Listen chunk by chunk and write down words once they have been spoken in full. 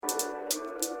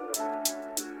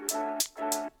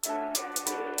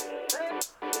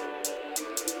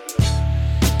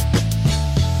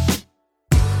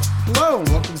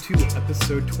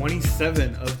episode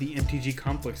 27 of the MTG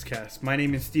Complex Cast. My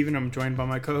name is Steven. I'm joined by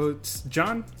my co-hosts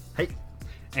John. Hey.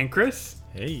 And Chris.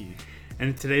 Hey.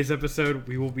 And in today's episode,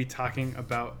 we will be talking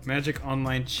about Magic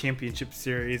Online Championship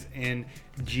Series and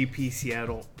GP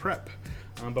Seattle Prep.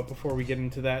 But before we get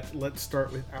into that, let's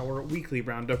start with our weekly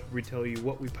roundup where we tell you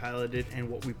what we piloted and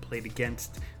what we played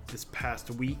against this past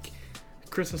week.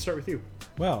 Chris, let's start with you.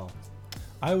 Well,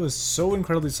 I was so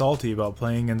incredibly salty about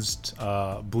playing against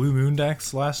Blue Moon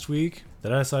decks last week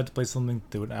that I decided to play something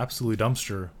that would absolutely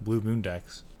dumpster Blue Moon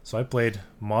decks. So I played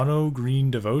Mono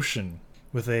Green Devotion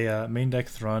with a main deck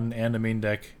Thrun and a main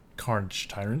deck Carnage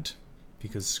Tyrant,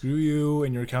 because screw you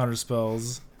and your counter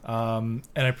spells. And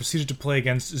I proceeded to play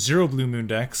against 0 Blue Moon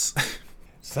decks,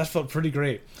 so that felt pretty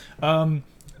great.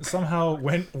 Somehow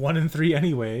went 1-3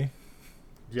 anyway.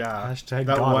 Yeah, Hashtag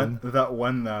that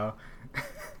one though.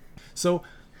 So,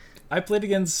 I played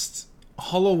against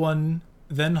Hollow One,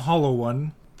 then Hollow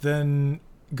One, then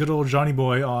good old Johnny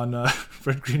Boy on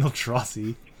Red Green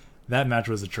Eldrazi. That match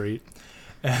was a treat.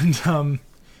 And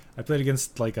I played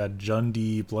against like a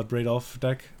Jundi Bloodbraid Elf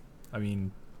deck. I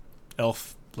mean,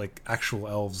 elf, like actual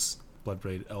elves,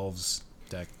 Bloodbraid Elves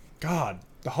deck. God,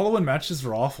 the Hollow One matches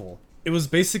were awful. It was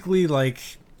basically like,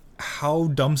 how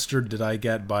dumpstered did I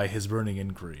get by his Burning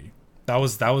Inquiry? That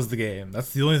was the game.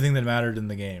 That's the only thing that mattered in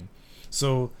the game.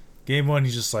 So, game 1,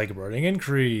 he's just like, Burning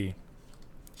Inquiry.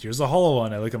 Here's a Hollow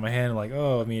One. I look at my hand and like,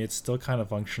 oh, I mean, it's still kind of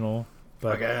functional.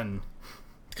 But again,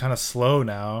 kind of slow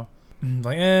now.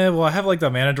 Like, well, I have like the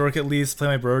Mana Dork at least. Play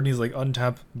my bird, and he's like,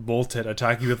 untap, bolt it,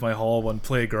 attack you with my Hollow One,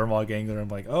 play Gurmag Angler. I'm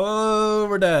like, oh,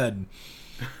 we're dead.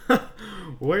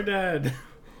 We're dead.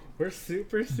 We're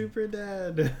super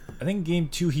dead. I think game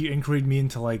 2, he inquired me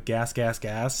into like gas.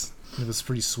 It was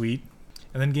pretty sweet.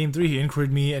 And then game 3, he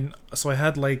inquired me, and so I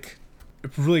had like a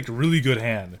really good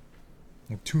hand.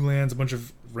 Like 2 lands, a bunch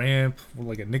of ramp,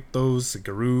 like a Nykthos, a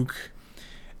Garruk,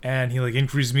 and he like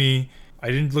inquiries me. I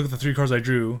didn't look at the 3 cards I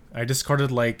drew. I discarded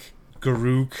like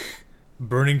Garruk,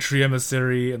 Burning Tree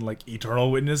Emissary, and like Eternal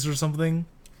Witness or something.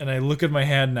 And I look at my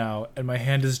hand now, and my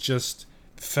hand is just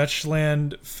fetch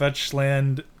land,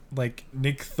 like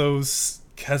Nykthos,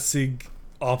 Kessig,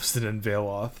 Obstinate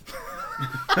Veloth.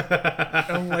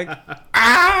 I'm like,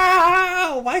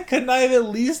 why couldn't I have at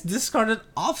least discarded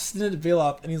Obstinate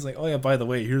Veloth? And he's like, oh yeah, by the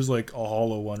way, here's like a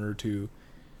Hollow One or 2.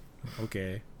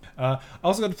 Okay. I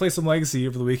also got to play some Legacy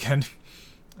over the weekend.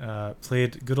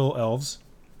 Played good old Elves.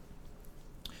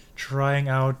 Trying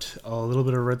out a little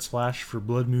bit of Red Splash for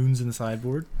Blood Moons in the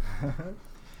sideboard.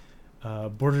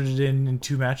 Boarded it in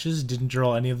 2 matches. Didn't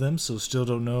draw any of them, so still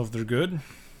don't know if they're good.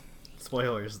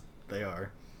 Spoilers, they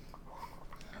are.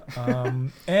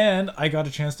 And I got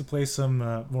a chance to play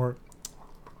some more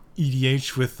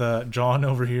EDH with John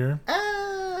over here.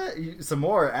 Some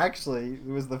more, actually. It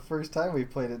was the first time we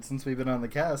played it since we've been on the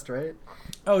cast, right?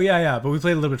 Oh, yeah. But we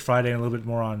played a little bit Friday and a little bit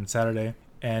more on Saturday.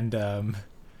 And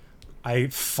I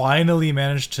finally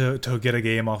managed to get a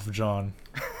game off of John.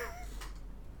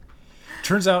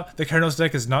 Turns out the Keranos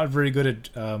deck is not very good at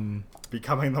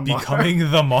becoming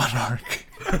the Monarch.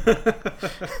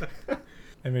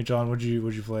 Anyway, John, what'd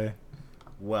you play?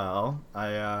 Well,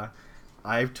 I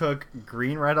took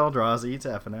Green Red Eldrazi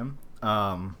to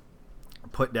FNM.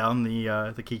 Put down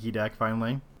the Kiki deck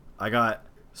finally. I got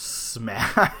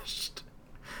smashed.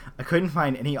 I couldn't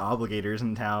find any obligators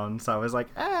in town, so I was like,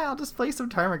 I'll just play some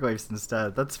Tarmogoyfs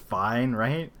instead. That's fine,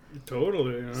 right?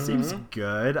 Totally. Seems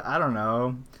good. I don't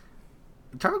know.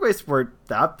 Tarmogoyfs weren't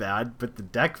that bad, but the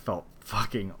deck felt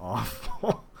fucking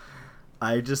awful.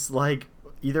 I just like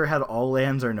either had all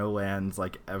lands or no lands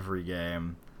like every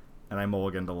game, and I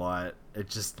mulliganed a lot. It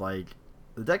just like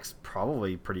the deck's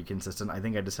probably pretty consistent. I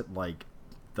think I just hit like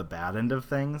the bad end of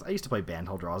things. I used to play Banned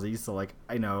Eldrazi, so like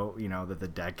I know that the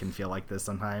deck can feel like this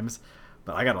sometimes,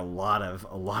 but I got a lot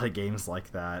of games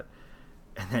like that.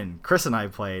 And then Chris and I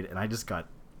played, and I just got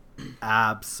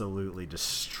absolutely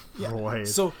destroyed. Yeah.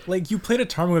 So like you played a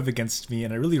Tarmogoyf against me,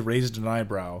 and I really raised an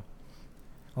eyebrow.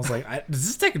 I was like, does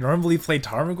this deck normally play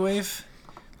Tarmogoyf?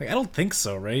 Like, I don't think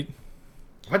so, right?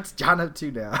 What's John up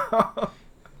to now?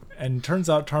 And turns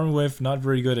out Tarmogoyf not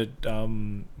very good at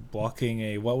blocking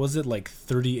a, what was it, like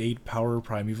 38 power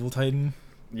Primeval Titan?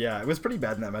 Yeah, it was pretty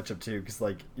bad in that matchup too, because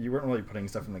like you weren't really putting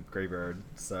stuff in the graveyard,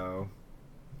 so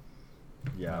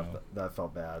yeah, No. that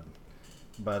felt bad.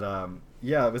 But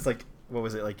yeah, it was like, what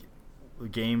was it, like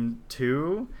game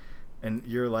 2, and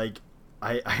you're like,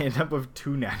 I end up with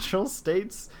 2 natural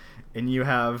states, and you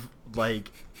have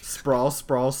like sprawl.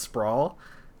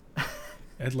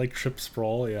 And like Trip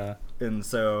Sprawl, yeah. And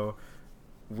so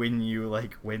when you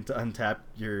like went to untap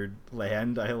your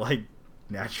land, I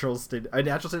natural state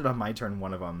on my turn,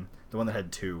 one of them, the one that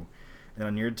had 2, And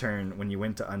on your turn, when you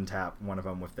went to untap one of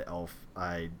them with the elf,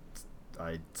 I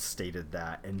stated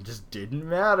that, and it just didn't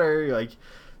matter. Like,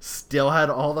 still had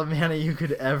all the mana you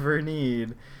could ever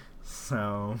need.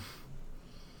 So,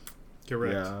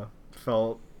 Correct. yeah,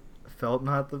 felt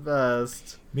not the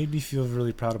best. Made me feel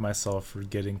really proud of myself for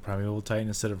getting Primeval Titan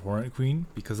instead of Hornet Queen,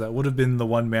 because that would have been the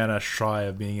 1 mana shy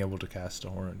of being able to cast a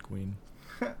Hornet Queen.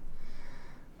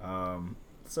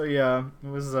 So yeah, it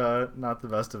was not the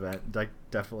best event.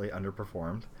 Definitely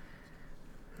underperformed.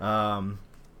 And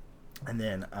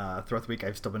then throughout the week,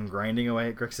 I've still been grinding away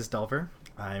at Grixis Delver.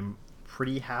 I'm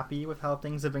pretty happy with how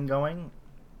things have been going.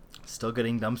 Still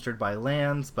getting dumpstered by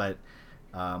lands, but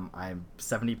I'm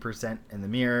 70% in the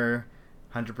mirror,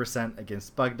 100%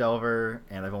 against Bug Delver,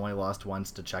 and I've only lost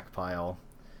once to Check Pile.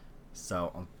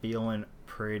 So I'm feeling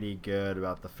pretty good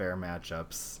about the fair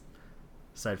matchups.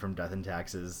 Aside from Death and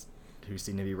Taxes, who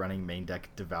seem to be running main deck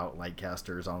Devout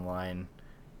Lightcasters online,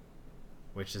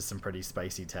 which is some pretty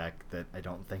spicy tech that I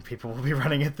don't think people will be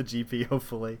running at the GP,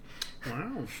 hopefully.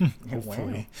 Wow.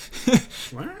 Hopefully.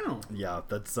 Wow. Yeah,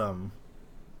 that's a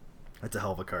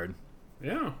hell of a card.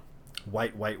 Yeah.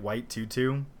 White,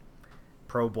 2/2.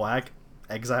 Pro black.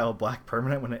 Exile black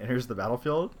permanent when it enters the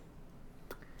battlefield.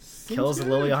 Seems Kills good.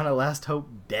 Liliana Last Hope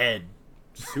dead.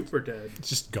 Super dead. It's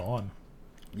just gone.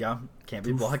 Yeah, can't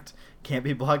be blocked. Can't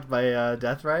be blocked by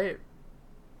Deathrite.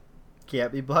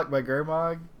 Can't be blocked by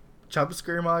Gurmag. Chumps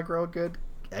Gurmag real good.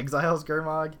 Exiles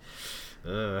Gurmag.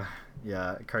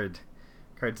 Yeah,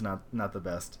 card's not the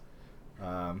best.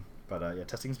 But yeah,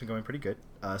 testing's been going pretty good.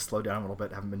 Slowed down a little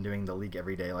bit. Haven't been doing the league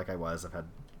every day like I was. I've had,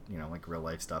 like real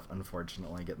life stuff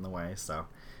unfortunately get in the way, so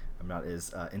I'm not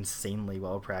as insanely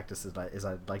well practiced as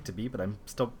I'd like to be, but I'm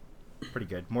still pretty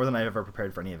good. More than I've ever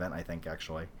prepared for any event, I think,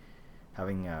 actually.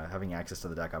 Having access to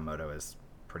the deck on Moto is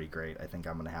pretty great. I think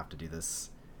I'm going to have to do this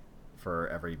for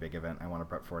every big event I want to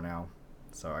prep for now.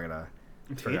 So I got to...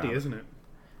 It's handy, isn't it?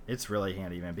 It's really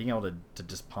handy, man. Being able to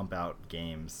just pump out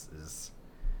games is...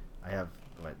 I have,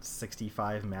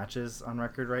 65 matches on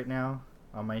record right now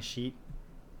on my sheet.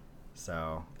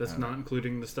 So... That's not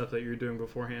including the stuff that you're doing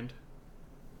beforehand?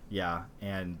 Yeah,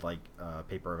 and,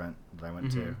 paper event that I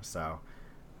went to. So,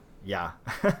 yeah.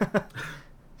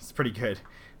 It's pretty good.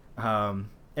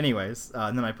 Anyways,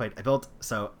 and then I built,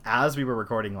 so as we were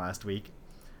recording last week,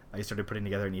 I started putting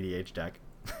together an EDH deck.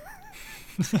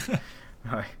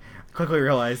 I quickly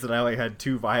realized that I only had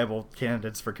 2 viable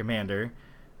candidates for commander.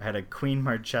 I had a Queen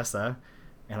Marchesa,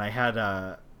 and I had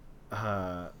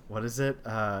what is it?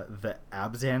 The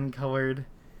Abzan colored,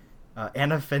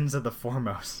 Anna Fenza the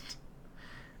Foremost.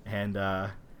 And,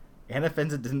 Anna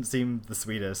Fenza didn't seem the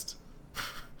sweetest.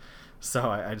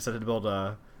 So I decided to build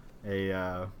the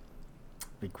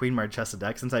Queen Marchesa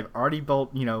deck, since I've already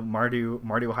built,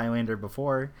 Mardu Highlander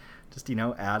before. Just,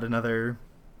 add another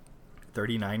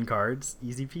 39 cards.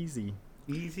 Easy peasy.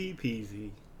 Easy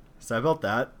peasy. So I built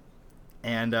that.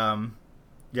 And,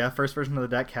 yeah, first version of the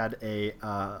deck had a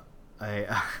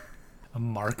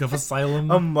Mark of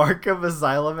Asylum? a Mark of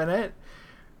Asylum in it.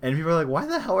 And people are like, why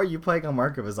the hell are you playing a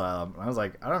Mark of Asylum? And I was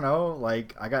like, I don't know.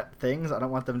 I got things. I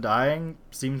don't want them dying.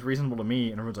 Seems reasonable to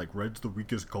me. And everyone's like, red's the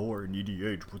weakest color in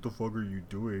EDH. What the fuck are you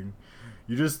doing?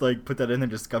 You just, put that in there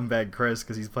to scumbag Chris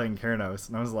because he's playing Keranos.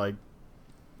 And I was like,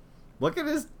 look at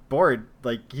his board.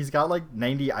 He's got,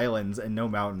 90 islands and no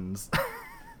mountains.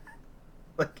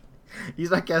 He's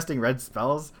not casting red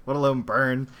spells, let alone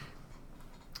burn.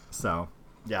 So,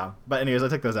 yeah. But anyways, I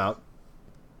took those out.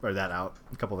 Or that out.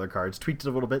 A couple other cards. Tweaked it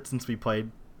a little bit since we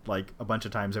played a bunch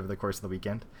of times over the course of the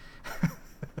weekend.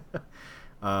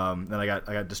 Then I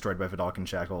got destroyed by Vidalcan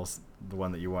Shackles, the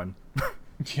one that you won.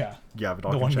 Yeah. Yeah,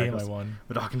 Vidalcan the one Shackles. game I won.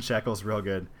 Vidalcan Shackles real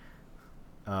good.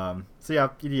 So yeah,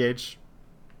 EDH.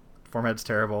 Format's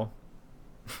terrible.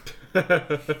 It's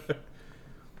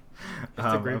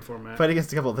a great format. Played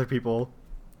against a couple other people.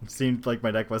 It seemed like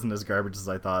my deck wasn't as garbage as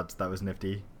I thought. So that was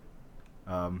nifty.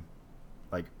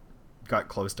 Got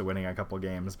close to winning a couple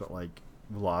games, but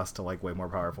lost to way more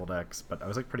powerful decks. But I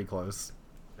was pretty close,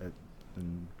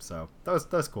 and so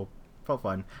that was cool. Felt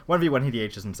fun. 1v1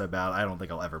 EDH isn't so bad. I don't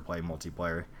think I'll ever play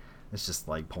multiplayer. It's just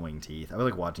pulling teeth. I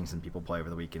was watching some people play over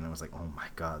the weekend, and I was like, oh my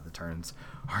god, the turns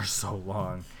are so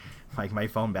long. My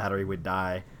phone battery would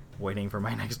die waiting for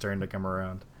my next turn to come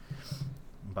around.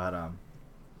 But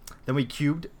then we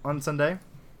cubed on Sunday.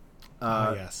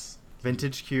 Yes.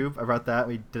 Vintage Cube. I brought that.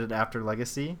 We did it after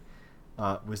Legacy.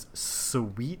 Was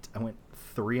sweet. I went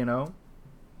 3-0.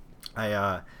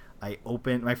 I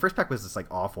opened, my first pack was just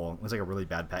awful. It was a really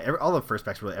bad pack. All the first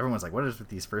packs were everyone's like, what is with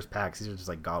these first packs? These are just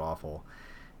god awful.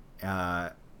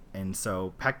 And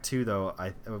so pack 2 though,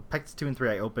 packs 2 and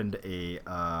 3, I opened a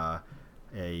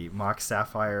a Mox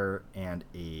Sapphire, and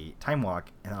a Time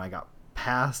Walk, and then I got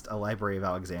past a Library of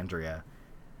Alexandria.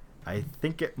 I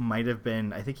think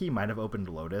he might have opened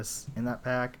Lotus in that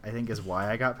pack, I think is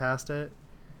why I got past it.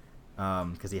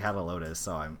 Because he had a Lotus,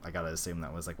 so I gotta assume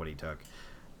that was like what he took.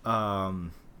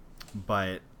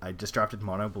 But I just drafted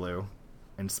mono blue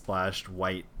and splashed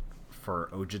white for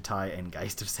Ojutai and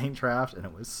Geist of Saint Traft, and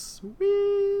it was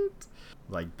sweet.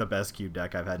 Like the best cube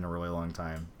deck I've had in a really long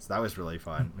time. So that was really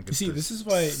fun. You see, this is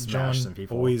why John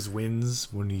always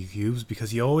wins when he cubes,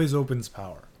 because he always opens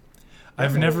power.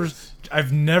 I've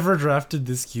never drafted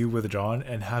this cube with John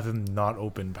and have him not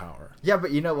open power. Yeah,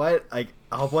 but you know what? Like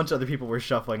a whole bunch of other people were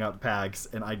shuffling out packs,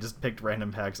 and I just picked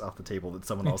random packs off the table that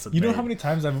someone else had You know made. how many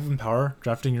times I've opened power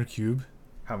drafting your cube?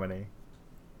 How many?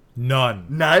 None.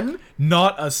 None?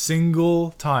 Not a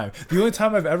single time. The only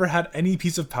time I've ever had any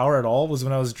piece of power at all was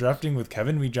when I was drafting with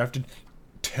Kevin. We drafted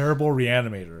Terrible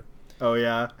Reanimator. Oh,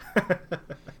 yeah.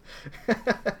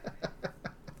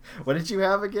 What did you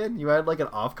have again? You had like an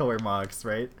off-color Mox,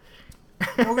 right?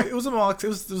 It was a Mox. It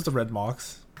was the red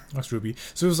Mox. Mox Ruby.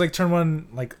 So it was like turn 1,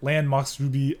 like land Mox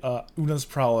Ruby, Una's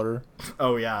Prowler.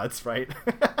 Oh, yeah, that's right.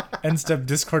 End step,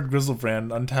 discard Grizzlebrand,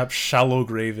 untap Shallow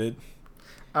Grave it.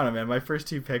 I don't know, man. My first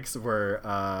 2 picks were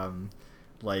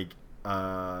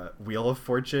Wheel of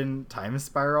Fortune Time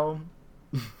Spiral.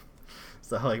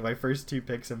 So like my first 2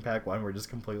 picks in pack 1 were just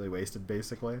completely wasted,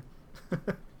 basically.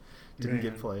 Didn't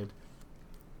get played.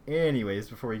 Anyways,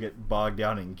 before we get bogged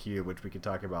down in cube, which we could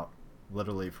talk about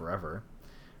literally forever,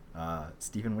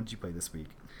 Stephen, what did you play this week?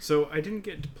 So I didn't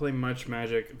get to play much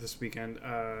Magic this weekend,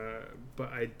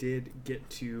 but I did get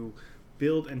to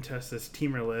build and test this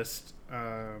teamer list.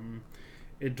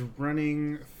 It's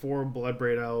running 4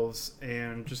 Bloodbraid Elves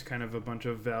and just kind of a bunch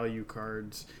of value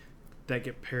cards that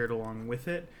get paired along with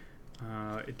it.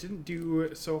 It didn't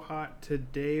do so hot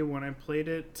today when I played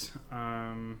it.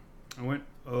 I went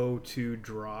 0-2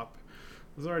 drop.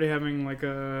 I was already having like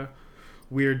a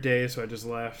weird day, so I just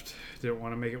left. Didn't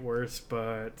want to make it worse,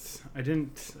 but I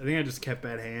think I just kept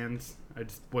bad hands. I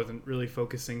just wasn't really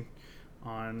focusing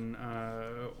on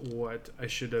what I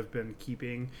should have been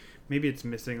keeping. Maybe it's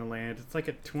missing a land. It's like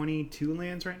at 22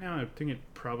 lands right now. I think it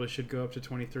probably should go up to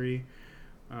 23.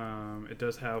 It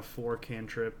does have 4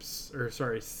 cantrips, or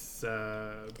sorry,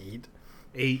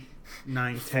 8,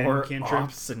 9, 10 4 cantrips.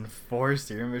 Ops and 4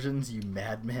 Serum Visions, you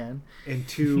madman. And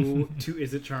 2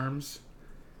 Izzet Charms,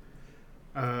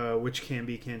 which can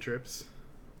be cantrips.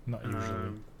 Not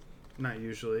usually. Not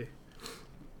usually.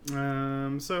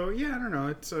 So yeah, I don't know.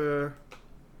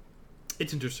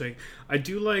 It's interesting. I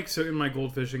do like, so in my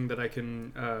goldfishing that I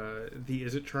can, the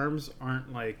Izzet Charms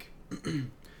aren't like,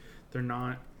 they're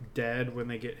not dead when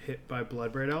they get hit by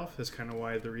Bloodbraid Elf. That's kind of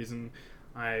why the reason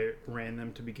I ran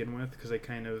them to begin with, because they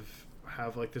kind of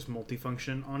have like this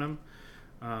multifunction on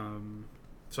them.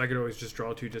 So I could always just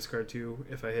draw 2, discard 2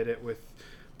 if I hit it with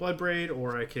Bloodbraid,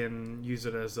 or I can use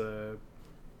it as a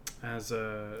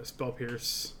Spell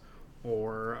Pierce,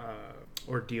 or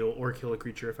deal or kill a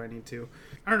creature if I need to.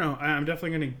 I don't know. I'm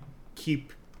definitely going to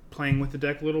keep playing with the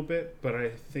deck a little bit, but I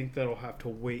think that'll have to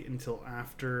wait until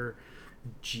after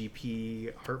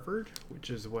GP Hartford, which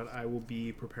is what I will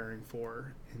be preparing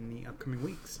for in the upcoming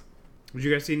weeks. Did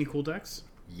you guys see any cool decks?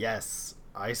 Yes,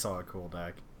 I saw a cool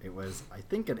deck. It was, I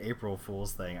think, an April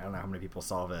Fool's thing. I don't know how many people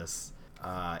saw this.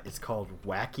 It's called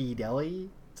Wacky Deli.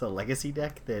 It's a legacy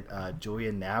deck that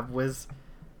Julian Nab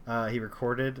he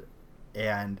recorded,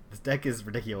 and this deck is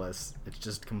ridiculous. It's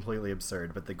just completely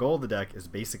absurd. But the goal of the deck is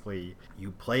basically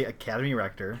you play Academy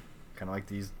Rector, kind of like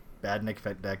these bad Nick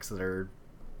Fett decks that are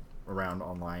around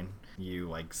online. You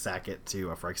like sack it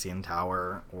to a Phyrexian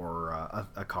Tower or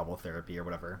a Cobble Therapy or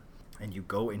whatever, and you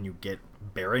go and you get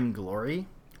Barren Glory.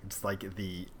 It's like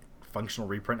the functional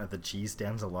reprint of the Cheese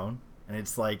Stands Alone, and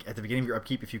it's like at the beginning of your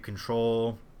upkeep, if you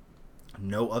control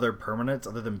no other permanents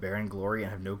other than Barren Glory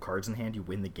and have no cards in hand, you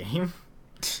win the game.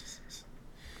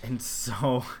 And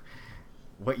so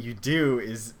what you do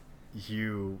is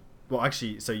you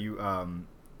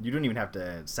don't even have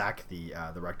to sack the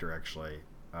Rector, actually.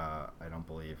 I don't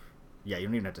believe. Yeah, you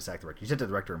don't even have to sack the Rector. You set the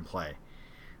Rector in play.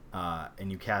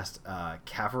 And you cast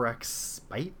Kavarek's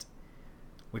Spite,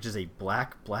 which is a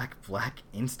black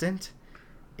instant,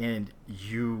 and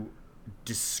you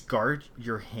discard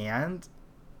your hand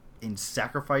and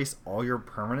sacrifice all your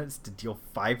permanents to deal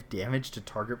 5 damage to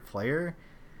target player.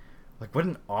 Like, what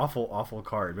an awful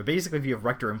card. But basically, if you have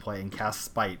Rector in play and cast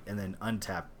Spite and then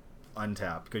untap,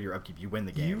 go to your upkeep, you win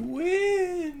the game. You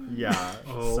win! Yeah.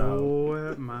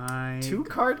 Oh my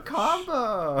 2-card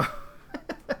combo!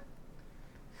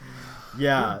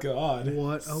 Yeah. Good God.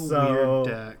 What a So, weird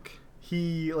deck.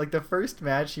 he like the first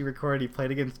match he recorded, he played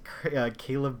against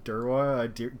Caleb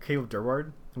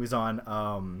Durward, who was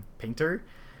on Painter,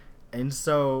 and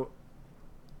so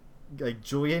like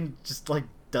Julian just like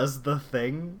does the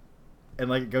thing, and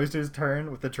like it goes to his turn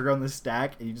with the trigger on the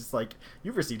stack, and you just like,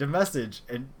 you've received a message,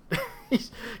 and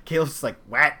Caleb's just like,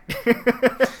 what?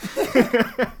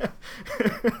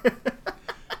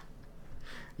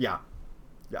 Yeah.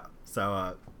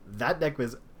 So that deck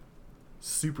was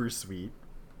super sweet.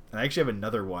 And I actually have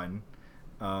another one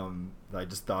that I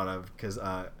just thought of because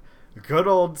good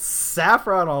old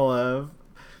Saffron Olive,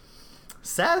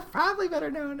 probably better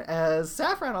known as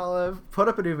Saffron Olive, put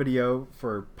up a new video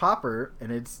for Popper,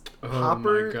 and it's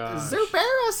Popper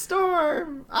Zubera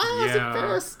Storm.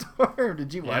 Zubera Storm.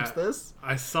 Did you watch this?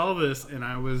 I saw this, and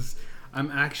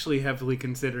I'm actually heavily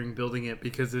considering building it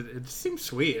because it seems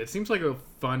sweet. It seems like a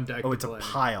fun deck. Oh, it's a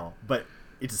pile, but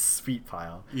it's a sweet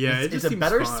pile. Yeah, it's a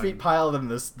better sweet pile than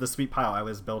the sweet pile I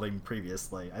was building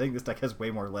previously. I think this deck has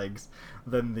way more legs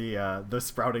than the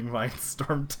Sprouting Vine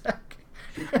Storm deck.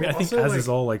 I mean, I think as is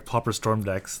all like Popper Storm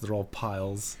decks, they're all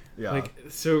piles. Yeah. Like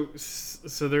so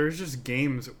there's just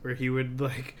games where he would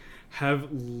like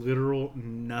have literal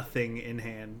nothing in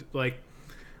hand, like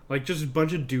just a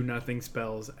bunch of do nothing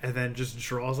spells, and then just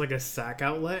draws like a sack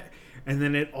outlet, and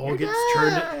then it all gets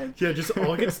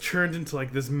turned into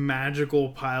like this magical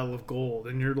pile of gold,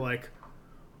 and you're like,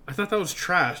 I thought that was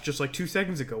trash just like 2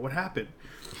 seconds ago. What happened?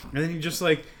 And then he's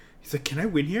like, can I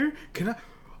win here?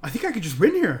 I think I could just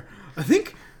win here. I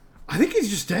think he's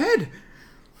just dead.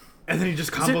 And then he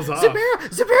just combos off.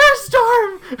 Zubera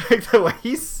Storm! Like the way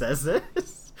he says it,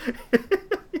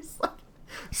 he's like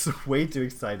so way too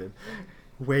excited.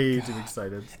 Way too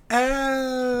excited.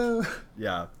 Oh.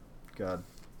 Yeah. God.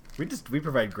 We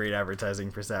provide great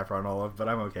advertising for Saffron Olive, but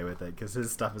I'm okay with it because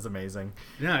his stuff is amazing.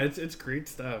 Yeah, it's great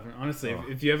stuff. And honestly,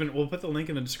 if you haven't, we'll put the link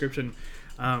in the description.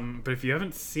 But if you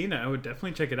haven't seen it, I would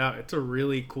definitely check it out. It's a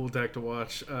really cool deck to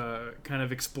watch kind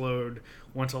of explode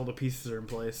once all the pieces are in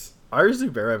place. Our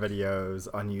Zubera videos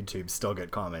on YouTube still get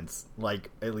comments,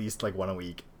 like at least like one a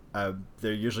week.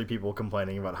 They're usually people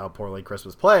complaining about how poorly Chris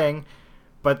was playing,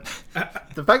 but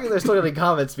the fact that they're still getting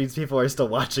comments means people are still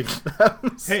watching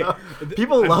them. So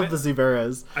people love the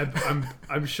Zuberas.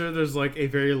 I'm sure there's like a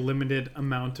very limited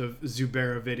amount of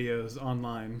Zubera videos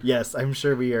online. Yes, I'm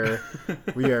sure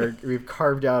we've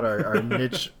carved out our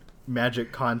niche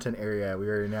Magic content area. We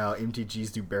are now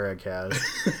MTG Zubera cast,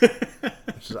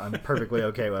 which I'm perfectly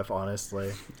okay with,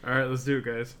 honestly. All right, let's do it,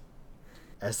 guys.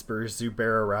 Esper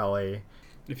Zubera Rally.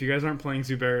 If you guys aren't playing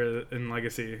Zubera in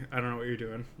Legacy, I don't know what you're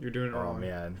doing. You're doing it wrong. Oh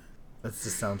man, that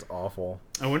just sounds awful.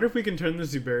 I wonder if we can turn the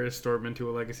Zubera Storm into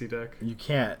a Legacy deck. You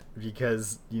can't,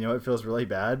 because you know it feels really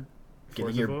bad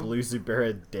getting your blue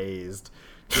Zubera dazed.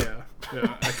 Yeah,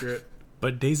 accurate.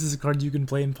 But Daze is a card you can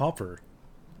play in Pauper.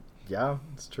 Yeah,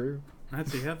 it's true.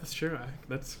 That's true.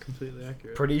 That's completely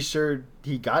accurate. Pretty sure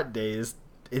he got dazed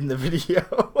in the video.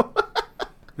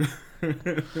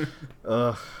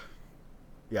 Ugh.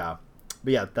 Yeah.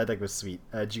 But yeah, that deck was sweet.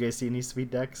 Did you guys see any sweet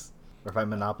decks? Or if I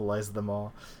monopolized them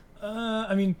all?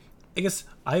 I mean, I guess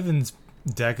Ivan's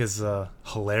deck is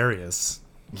hilarious.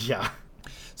 Yeah.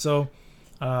 So,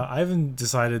 Ivan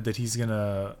decided that he's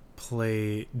gonna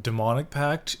play Demonic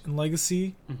Pact in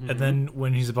Legacy, and then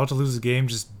when he's about to lose a game,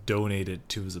 just donate it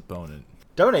to his opponent.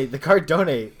 Donate? The card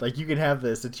donate. Like, you can have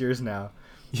this. It's yours now.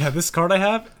 Yeah, this card I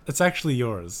have, it's actually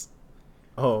yours.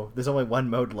 Oh, there's only one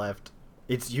mode left.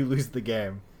 It's you lose the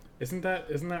game. Isn't that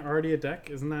already a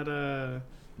deck? Isn't that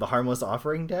the Harmless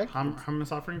Offering deck?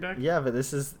 Harmless Offering deck? Yeah, but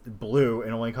this is blue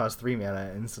and only costs 3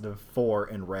 mana instead of 4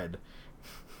 in red.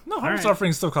 No, Harmless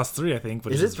Offering still costs 3, I think.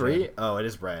 But is it 3? Red. Oh, it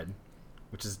is red,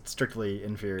 which is strictly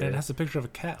inferior. And it has a picture of a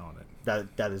cat on it.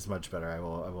 That is much better. I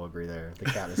will agree there. The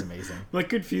cat is amazing. Like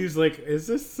confused. Like, is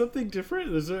this something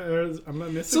different? I'm not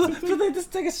missing something. So this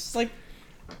thing is just like,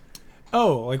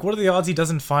 like what are the odds he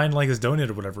doesn't find like his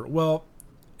donate or whatever? Well,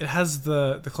 it has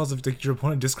the clause of your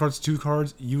opponent discards 2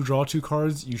 cards, you draw 2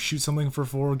 cards, you shoot something for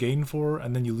 4, gain 4,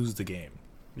 and then you lose the game.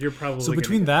 You're probably so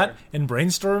between that and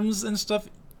brainstorms and stuff,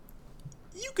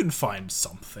 you can find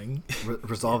something.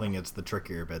 Resolving it's the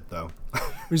trickier bit, though.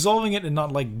 Resolving it and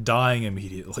not like dying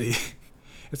immediately.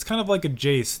 It's kind of like a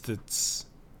Jace that's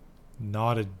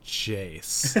not a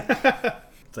Jace.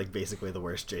 It's like basically the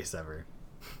worst Jace ever.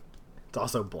 It's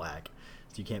also black,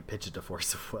 so you can't pitch it to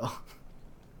Force of Will.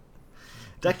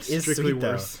 Deck is sweet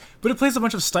though. But it plays a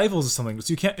bunch of stifles or something.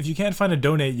 So if you can't find a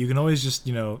donate, you can always just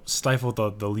stifle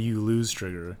the you lose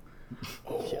trigger.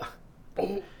 Yeah.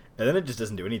 And then it just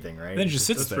doesn't do anything, right? Then it just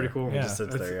sits that's there. Pretty cool. Yeah. It just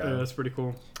sits there. Yeah. That's pretty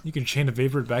cool. You can Chain of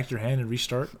Vapor it back to your hand and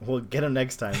restart. We'll get them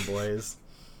next time, boys.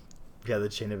 Yeah, the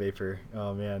Chain of Vapor.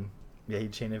 Oh man, Yeah, he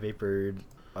chain of vapored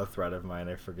a threat of mine.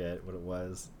 I forget what it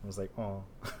was. I was like, oh.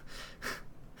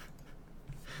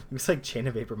 It was like chain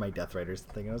of vapor my Death Rider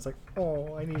thing. I was like,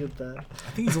 oh, I needed that.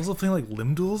 I think he's also playing like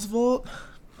Limdol's Vault.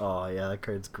 Oh yeah, that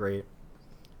card's great.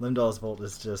 Limdol's Vault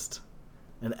is just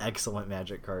an excellent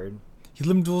Magic card. He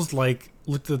Limdol's like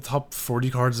looked at the top 40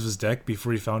 cards of his deck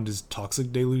before he found his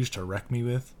Toxic Deluge to wreck me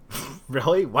with.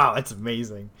 Really? Wow, that's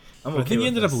amazing. I think he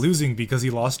ended up losing because he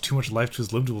lost too much life to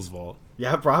his Limdol's Vault.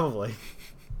 Yeah, probably.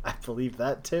 I believe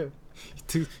that too.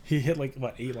 He hit like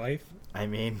what, 8 life? I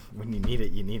mean, when you need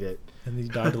it, you need it. And then he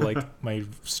died to like my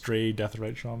stray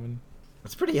Deathrite Shaman.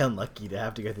 It's pretty unlucky to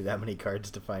have to go through that many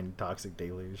cards to find Toxic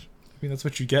Deluge. I mean, that's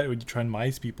what you get when you try and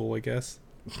mice people, I guess.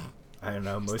 I don't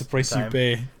know. Most It's the price of the time,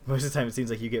 you pay. Most of the time, it seems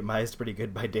like you get mised pretty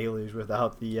good by Deluge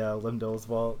without the Limdol's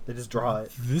Vault. They just draw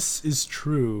it. This is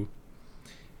true.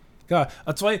 God,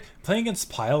 that's why playing against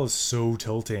Pile is so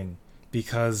tilting.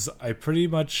 Because I pretty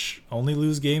much only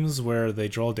lose games where they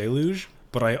draw Deluge,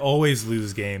 but I always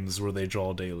lose games where they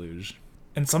draw Deluge.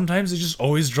 And sometimes they just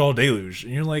always draw Deluge.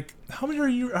 And you're like, how are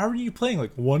you playing?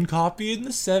 Like, 1 copy in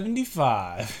the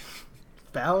 75.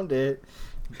 Found it.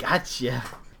 Gotcha.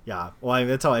 Yeah, well, I mean,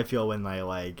 that's how I feel when I,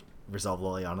 like, resolve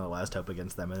Liliana the Last Hope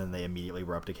against them, and then they immediately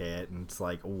replicate it, and it's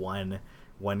like one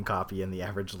copy in the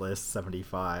average list,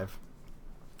 75.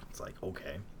 It's like,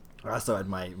 okay. I also had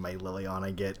my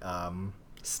Liliana get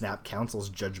Snap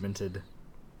Councils judgmented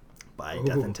by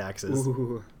Death and Taxes.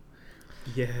 Ooh.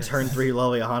 Yes. Turn 3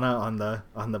 Liliana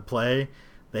on the play.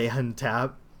 They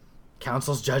untap.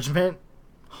 Council's Judgment.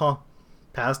 Huh.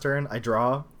 Pass turn. I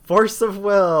draw. Force of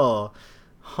Will.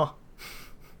 Huh.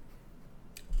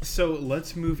 So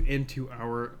let's move into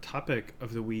our topic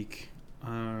of the week.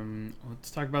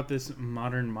 Let's talk about this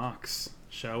Modern Mox,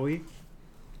 shall we?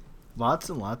 Lots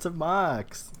and lots of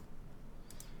mocks.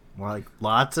 More like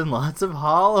lots and lots of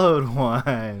hollowed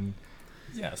one.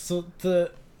 Yeah, so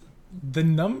the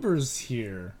numbers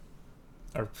here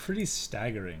are pretty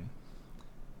staggering.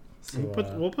 So,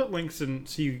 We'll put links in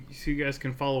so you guys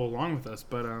can follow along with us.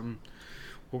 But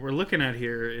what we're looking at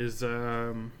here is it's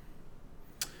a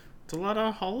lot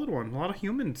of hollowed one, a lot of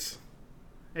humans,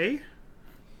 eh?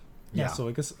 Yeah, so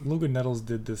I guess Logan Nettles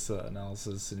did this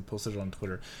analysis and he posted it on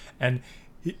Twitter, and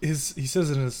he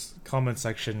says in his comment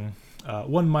section,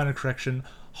 one minor correction: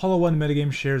 Hollow One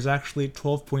metagame share is actually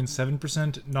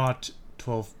 12.7%, not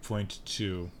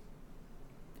 12.2.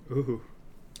 Ooh.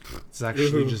 It's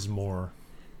actually just more.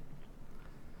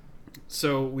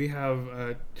 So we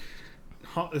have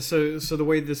so the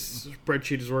way this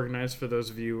spreadsheet is organized, for those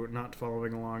of you not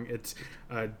following along, it's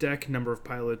deck, number of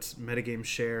pilots, metagame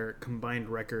share, combined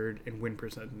record, and win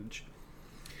percentage.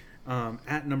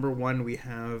 At number 1, we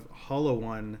have Hollow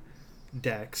One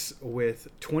decks with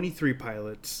 23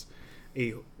 pilots,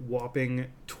 a whopping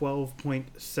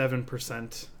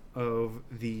 12.7% of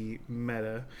the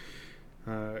meta,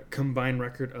 combined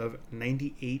record of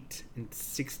 98 and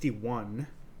 61,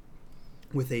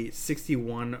 with a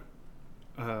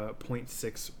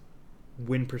 61.6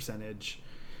 win percentage.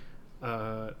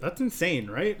 That's insane,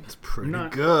 right? It's pretty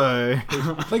good.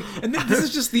 Like, and this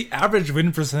is just the average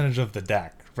win percentage of the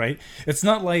deck, right? It's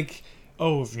not like,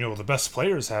 oh, the best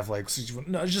players have like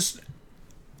 61. No, it's just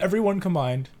everyone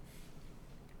combined.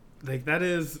 Like that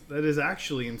is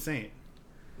actually insane.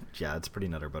 Yeah, it's pretty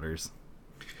nutter butters.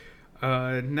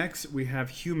 Next, we have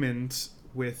humans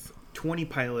with 20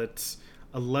 pilots,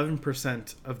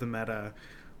 11% of the meta,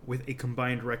 with a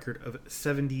combined record of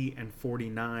 70 and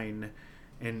 49,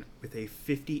 and with a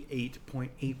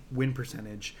 58.8 win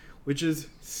percentage, which is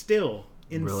still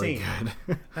insane. Really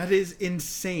good. That is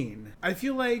insane. I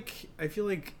feel like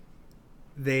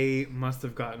they must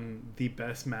have gotten the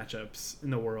best matchups in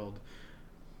the world.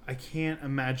 I can't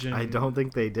imagine. I don't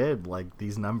think they did. Like,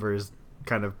 these numbers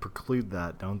kind of preclude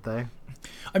that, don't they?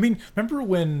 I mean, remember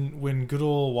when good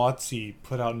old WotC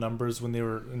put out numbers when they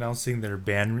were announcing their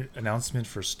ban announcement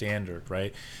for Standard,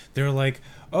 right? They were like,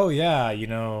 oh yeah,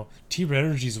 Team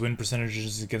Energy's win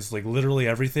percentages against like literally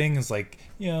everything is like,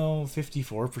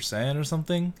 54% or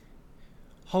something.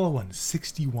 Hollow One,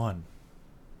 61.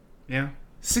 Yeah.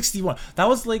 61. That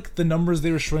was like the numbers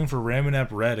they were showing for Ramonap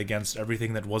Red against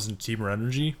everything that wasn't Team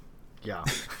Energy. Yeah.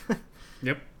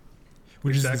 Yep.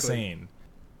 Which Exactly. is insane.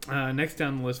 Next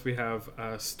down the list, we have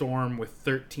Storm with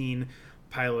 13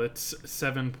 pilots,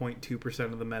 7.2%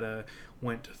 of the meta,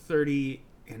 went 30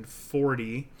 and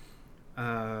 40.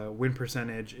 Win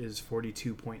percentage is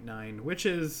 42.9, which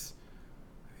is,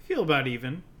 I feel about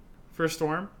even for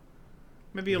Storm.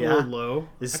 Maybe a little low.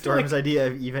 Is Storm's idea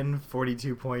of even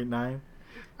 42.9?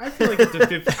 I feel like it's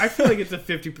a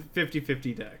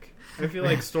 50-50 deck. I feel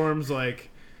like Storm's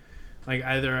like, Like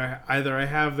either I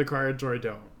have the cards or I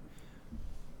don't.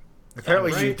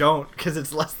 Apparently you Right? don't, because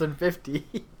it's less than 50.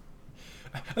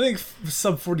 I think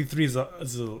sub 43 is a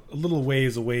little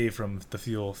ways away from the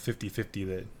feel 50-50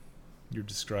 that you're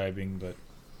describing, but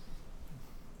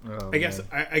Oh, I guess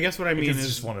man. I guess what I mean it's is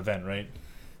just one event, right?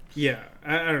 yeah.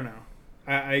 I don't know.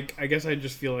 I guess I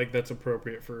just feel like that's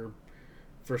appropriate for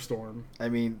Storm. I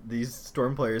mean, these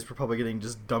Storm players were probably getting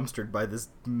just dumpstered by this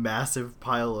massive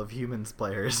pile of humans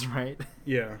players, right?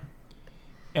 Yeah.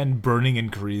 And burning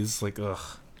inquiries, like, ugh.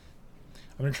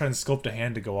 I'm gonna try and sculpt a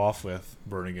hand to go off with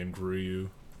burning inquiry.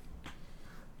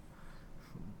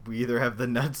 We either have the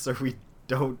nuts or we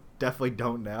definitely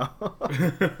don't now.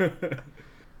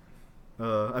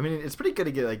 I mean, it's pretty good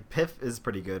to get, like, Piff is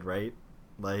pretty good, right?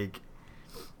 Like,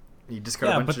 you discard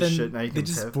a Yeah, bunch but of then shit, now you they can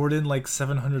just Piff. board in like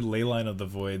 700 Leyline of the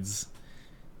Voids.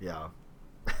 Yeah.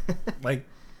 Like,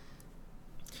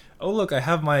 oh look, I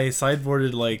have my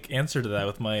sideboarded like answer to that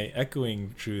with my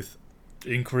Echoing Truth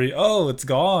inquiry. Oh, it's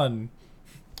gone.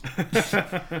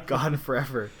 Gone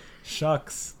forever.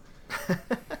 Shucks.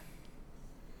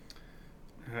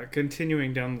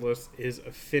 Continuing down the list is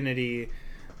Affinity,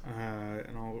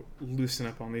 and I'll loosen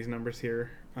up on these numbers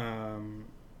here.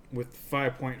 With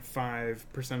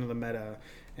 5.5% of the meta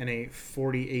and a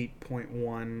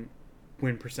 48.1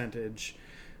 win percentage.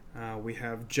 We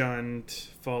have Jund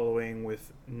following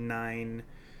with 5%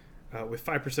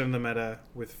 of the meta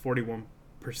with 41%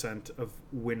 of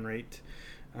win rate.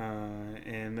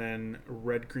 And then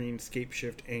Red Green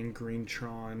Scapeshift and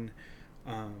Greentron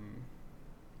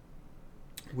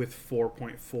with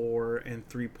 4.4 and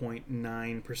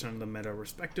 3.9% of the meta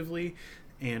respectively,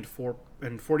 and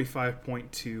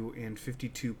 45.2 and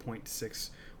 52.6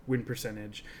 win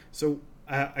percentage. So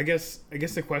I guess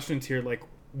the question's here, like,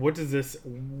 what does this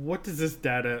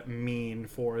data mean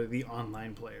for the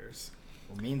online players?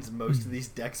 Well, it means most of these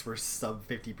decks were sub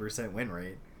 50% win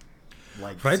rate.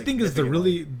 Like, What I think is the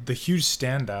significantly. huge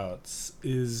standouts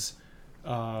is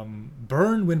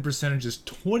burn win percentage is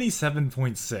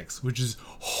 27.6, which is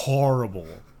horrible.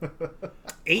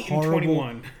 8 and Horrible,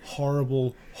 21.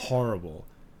 horrible.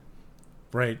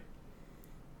 Right.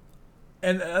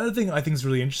 And another thing I think is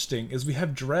really interesting is we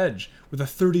have Dredge with a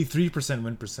 33%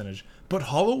 win percentage, but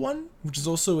Hollow One, which is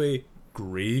also a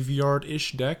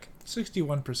graveyard-ish deck,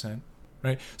 61%.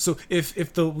 Right. So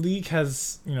if the league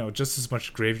has, you know, just as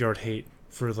much graveyard hate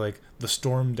for like the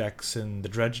Storm decks and the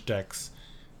Dredge decks,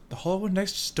 the Hollow One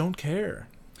decks just don't care.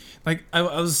 Like I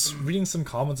was reading some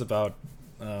comments about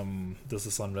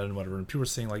this on Reddit and whatever, and people were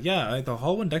saying like, yeah, like, the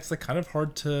Hollow One deck's like kind of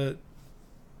hard to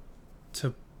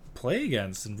play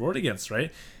against and board against,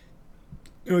 right?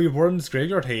 You know, you board them this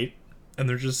graveyard hate, and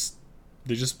they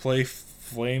just play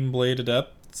Flame Blade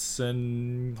Adepts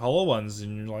and Hollow Ones,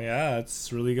 and you're like, yeah,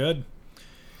 it's really good.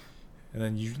 And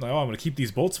then you're like, oh, I'm gonna keep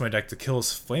these bolts in my deck to kill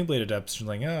Flame Blade Adepts. You're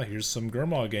like, yeah, here's some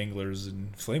Gurmag Anglers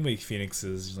and Flame Wake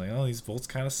Phoenixes. You're like, oh, these bolts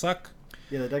kind of suck.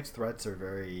 Yeah, the deck's threats are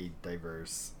very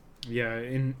diverse. Yeah,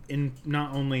 in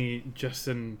not only just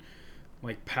in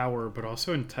like power, but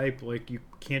also in type. Like, you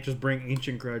can't just bring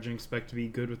Ancient Grudge and expect to be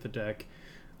good with the deck,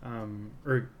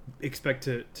 or expect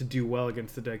to do well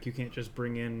against the deck. You can't just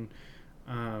bring in,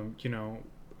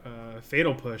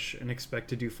 Fatal Push and expect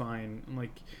to do fine.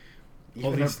 Like,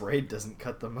 Even a Braid doesn't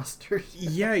cut the mustard.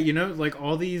 yeah, like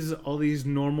all these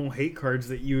normal hate cards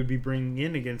that you would be bringing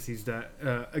in against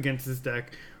against this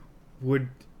deck would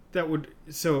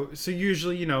so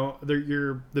usually,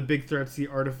 the big threat's the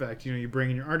artifact. You bring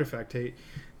in your artifact hate.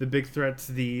 The big threat's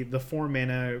the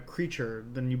 4-mana creature.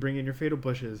 Then you bring in your Fatal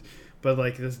Pushes. But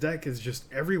like, this deck is just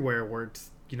everywhere where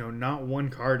it's, not one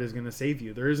card is going to save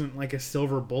you. There isn't like a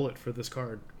silver bullet for this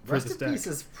card, for Rest this in deck. Peace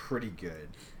is pretty good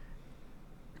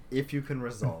if you can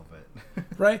resolve it.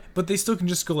 Right? But they still can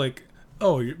just go like,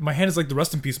 oh, my hand is like the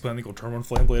Rest in Peace plan. They go turn 1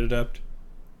 Flame Blade Adept,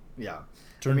 Yeah.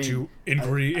 turn 2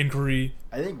 Inquiry,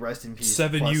 I think Rest in Peace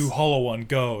 7 plus- U Hollow One,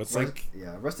 go. It's like,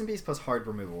 yeah, Rest in Peace plus hard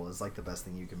removal is like the best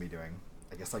thing you can be doing.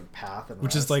 I guess like Path and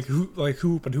which Rest. is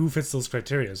but who fits those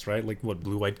criterias, right? Like what,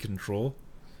 blue-white control?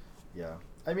 Yeah.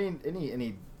 I mean,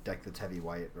 any deck that's heavy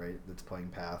white, right, that's playing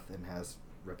Path and has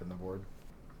Rip in the board.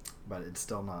 But it's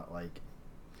still not like...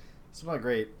 It's not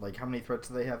great. Like, how many threats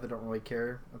do they have that don't really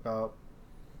care about...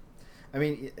 I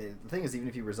mean, the thing is, even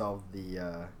if you resolve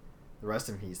the Rest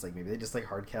in Peace, like, maybe they just, like,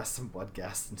 hard cast some Blood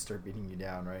Gas and start beating you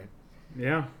down, right?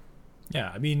 Yeah.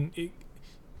 Yeah, I mean,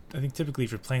 I think typically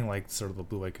if you're playing like sort of a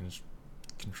blue-white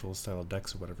control style of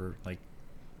decks or whatever, like,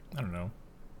 I don't know,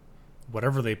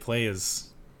 whatever they play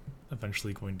is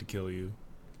eventually going to kill you.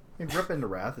 I mean, Rip into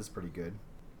Wrath is pretty good.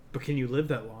 But can you live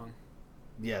that long?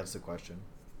 Yeah, it's a question.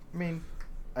 I mean,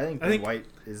 I think I think- white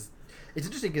is... It's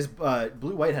interesting because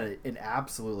Blue White had an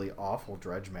absolutely awful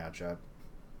Dredge matchup.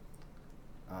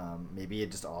 Maybe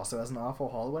it just also has an awful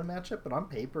Hollow One matchup, but on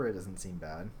paper it doesn't seem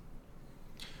bad.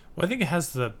 Well, I think it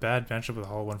has the bad matchup with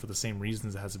Hollow One for the same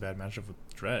reasons it has a bad matchup with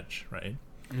Dredge, right?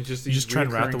 It's just You just try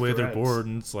and rat the way their threats. board,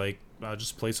 and it's like,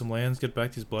 just play some lands, get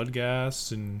back these Blood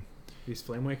Gas, and These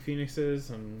Flamewake Phoenixes,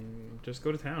 and just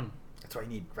go to town. That's why I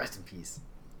need Rest in Peace.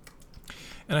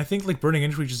 and I think like Burning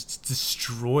Entry just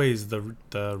destroys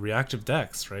the reactive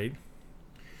decks, right?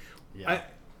 Yeah.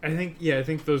 I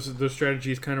think those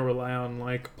strategies kind of rely on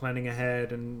like planning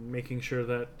ahead and making sure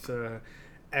that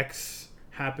X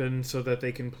happens so that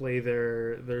they can play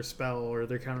their spell or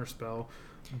their counter spell.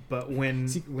 But when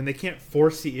they can't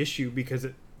force the issue because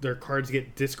their cards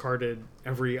get discarded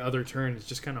every other turn, it's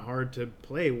just kind of hard to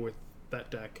play with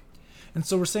that deck. And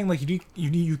so we're saying like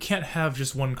you can't have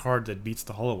just one card that beats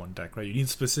the Hollow One deck, right? You need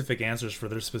specific answers for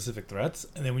their specific threats,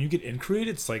 and then when you get Increate,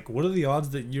 it's like, what are the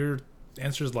odds that your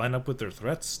answers line up with their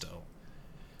threats still,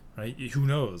 right? Who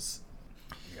knows?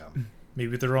 Yeah.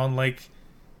 Maybe they're on like,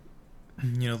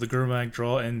 the Gurmag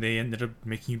draw, and they ended up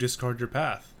making you discard your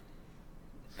path.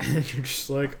 And you're just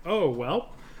like, oh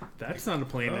well, that's not a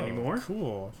plane anymore.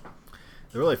 Cool.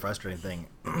 The really frustrating thing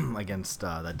against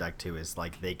that deck too is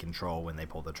like they control when they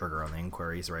pull the trigger on the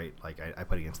inquiries, right? Like I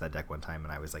put against that deck one time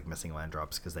and I was like missing land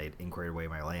drops because they had inquired away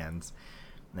my lands.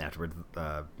 And afterwards,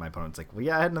 my opponent's like, "Well,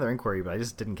 yeah, I had another inquiry, but I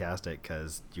just didn't cast it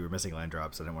because you were missing land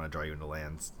drops. I didn't want to draw you into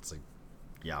lands." It's like,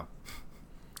 yeah,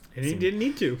 And he didn't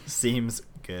need to. seems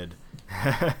good.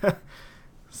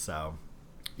 So,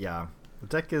 yeah, the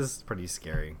deck is pretty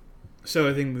scary. So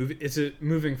I think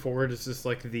moving forward, is just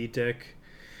like the deck.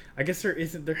 I guess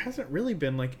there hasn't really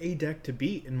been like a deck to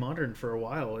beat in Modern for a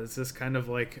while. Is this kind of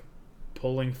like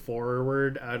pulling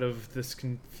forward out of this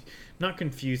not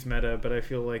confused meta, but I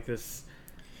feel like this.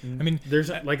 I mean,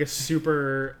 there's like a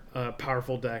super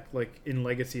powerful deck like in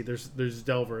Legacy. There's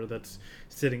Delver that's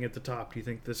sitting at the top. Do you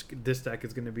think this deck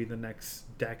is going to be the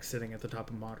next deck sitting at the top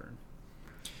of Modern?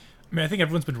 I mean, I think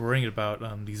everyone's been worrying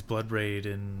about these Bloodbraid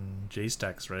and Jace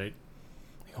decks, right?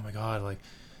 Like, oh my god, like,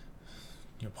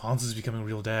 Pons is becoming a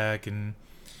real deck, and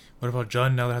what about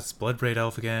Jund now that has Bloodbraid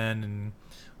Elf again, and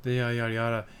yada yada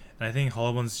yada. And I think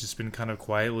Hollow One's just been kind of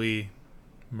quietly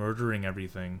murdering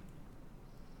everything.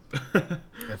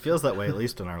 It feels that way, at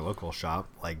least in our local shop.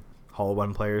 Like, Hollow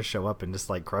One players show up and just,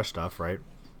 like, crush stuff, right?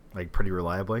 Like, pretty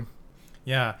reliably.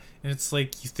 Yeah, and it's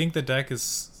like, you think the deck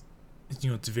is,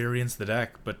 it's variance the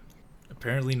deck, but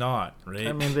apparently not, right?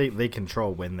 I mean, they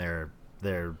control when they're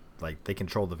like, they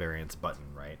control the variance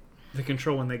button, right? They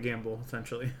control when they gamble,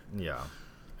 essentially. Yeah.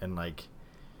 And, like,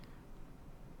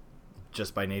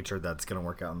 just by nature, that's going to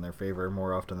work out in their favor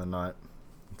more often than not.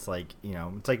 It's like,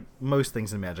 it's like most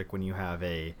things in Magic when you have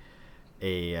a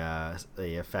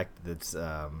effect that's,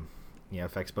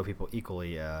 affects both people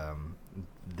equally, you're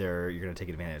going to take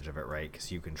advantage of it, right?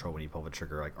 Because you control when you pull the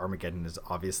trigger. Like, Armageddon is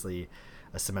obviously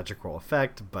a symmetrical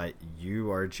effect, but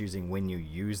you are choosing when you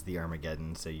use the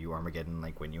Armageddon. So you Armageddon,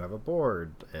 like, when you have a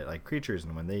board, like creatures,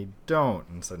 and when they don't.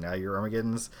 And so now your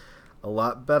Armageddon's a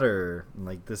lot better. And,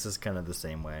 like, this is kind of the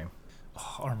same way.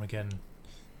 Oh, Armageddon.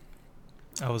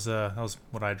 That was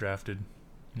what I drafted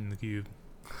in the cube.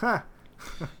 Ha!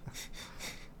 I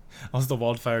was the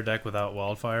Wildfire deck without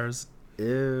Wildfires,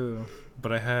 Ew.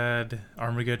 but I had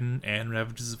Armageddon and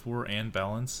Ravages of War and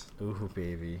Balance Ooh,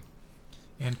 baby.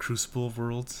 and Crucible of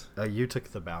Worlds. Oh, you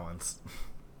took the balance.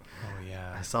 Oh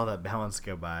yeah. I saw that balance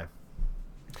go by.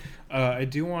 I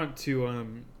do want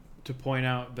to point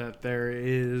out that there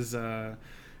is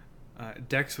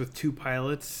decks with 2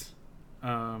 pilots.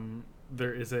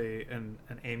 There is an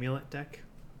amulet deck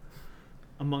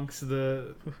amongst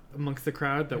the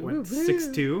crowd that went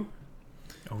 6-2.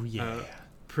 Oh yeah.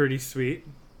 Pretty sweet.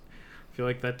 I feel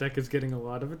like that deck is getting a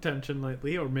lot of attention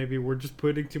lately, or maybe we're just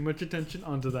putting too much attention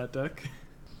onto that deck.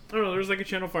 I don't know. There's like a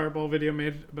Channel Fireball video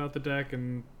made about the deck,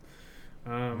 and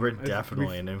We're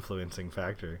definitely an influencing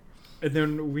factor. And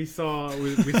then we saw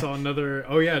another.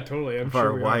 Oh yeah, totally. I'm Of sure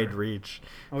our we wide are. reach.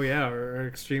 Oh yeah, our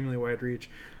extremely wide reach.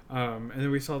 And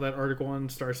then we saw that article on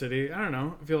Star City. I don't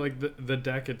know. I feel like the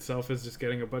deck itself is just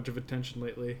getting a bunch of attention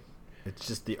lately. It's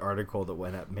just the article that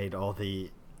went up made all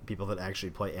the people that actually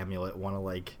play Amulet want to,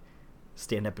 like,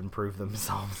 stand up and prove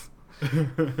themselves.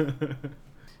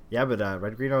 Yeah, but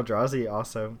Red Green Eldrazi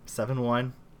also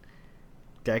 7-1.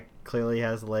 Deck clearly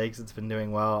has legs. It's been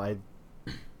doing well. I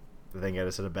think I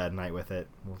just had a bad night with it.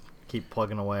 We'll keep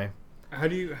plugging away.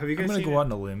 Have you I'm guys gonna seen go it? out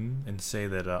on a limb and say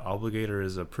that Obligator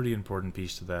is a pretty important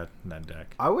piece to that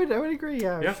deck. I would agree.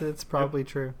 Yeah, Yeah. it's probably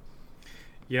true.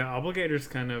 Yeah, Obligator's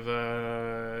kind of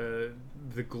the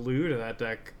glue to that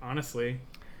deck, honestly.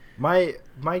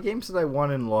 My games that I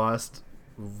won and lost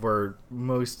were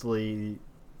mostly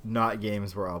not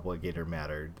games where Obligator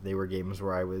mattered. They were games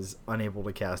where I was unable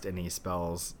to cast any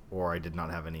spells, or I did not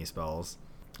have any spells.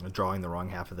 Drawing the wrong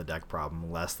half of the deck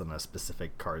problem, less than a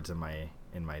specific cards in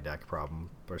my deck problem,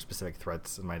 or specific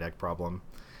threats in my deck problem.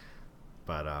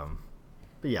 But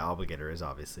yeah, Obligator is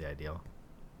obviously ideal.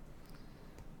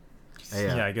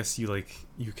 Yeah, I guess you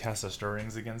cast a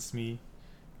Stirrings against me,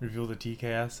 reveal the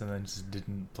TKS, and then just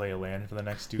didn't play a land for the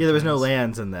next 2 Yeah, there was no turns.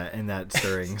 lands in that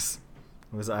Stirrings.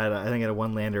 I think I had a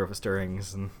 1 lander of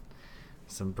Stirrings and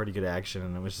some pretty good action,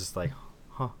 and it was just like,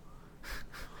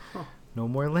 no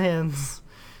more lands.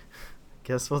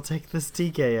 Guess we'll take this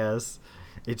TKS.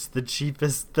 It's the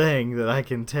cheapest thing that I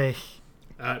can take.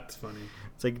 That's funny.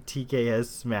 It's like TKS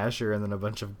Smasher and then a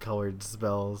bunch of colored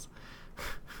spells.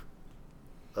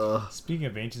 Ugh. Speaking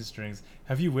of Ancient Strings,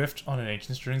 have you whiffed on an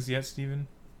Ancient Strings yet, Steven?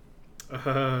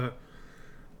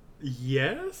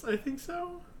 Yes, I think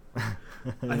so.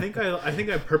 I think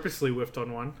I purposely whiffed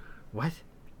on one. What?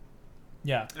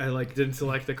 Yeah. I didn't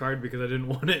select the card because I didn't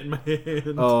want it in my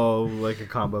hand. Oh, like a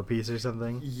combo piece or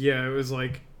something? Yeah, it was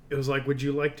like, would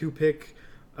you like to pick?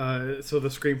 So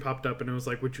the screen popped up and it was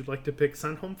like, would you like to pick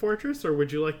Sunhome Fortress or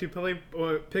would you like to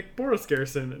pick Boros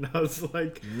Garrison? And I was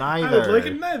like, Neither. I would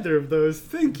like neither of those.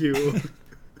 Thank you.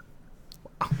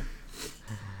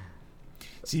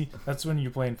 See, that's when you're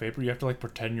playing Vapor. You have to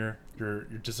pretend you're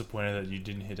disappointed that you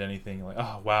didn't hit anything. You're like,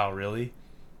 oh wow, really?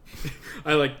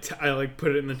 I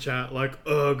put it in the chat like,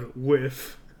 ugh,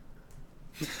 whiff.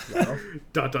 No. ...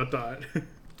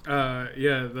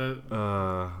 Yeah,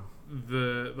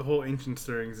 the whole Ancient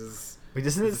Stirrings is... Wait,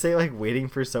 doesn't it say waiting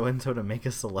for so and so to make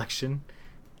a selection?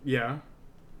 Yeah.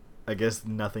 I guess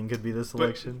nothing could be the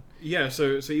selection. But, yeah,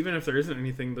 so even if there isn't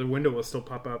anything, the window will still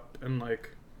pop up and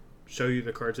show you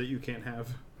the cards that you can't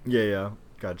have. Yeah,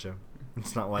 gotcha.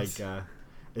 It's not like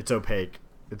it's opaque.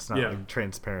 It's not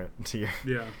transparent to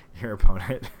your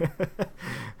opponent.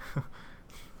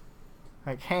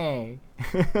 Like, hey,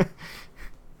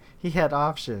 he had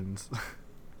options.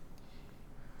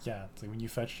 Yeah, it's like when you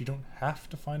fetch, you don't have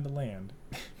to find a land.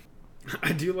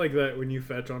 I do like that when you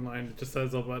fetch online, it just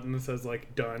has a button that says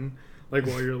done,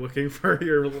 while you're looking for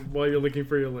your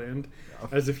land,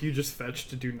 as if you just fetched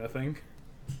to do nothing.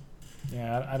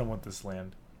 Yeah, I don't want this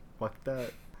land. Fuck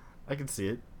that. I can see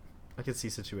it. I can see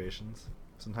situations.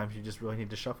 Sometimes you just really need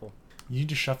to shuffle. You need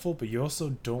to shuffle, but you also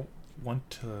don't want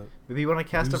to. Maybe you want to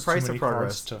cast a lose Price too of many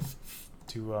Progress. cards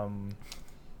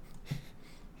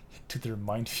to their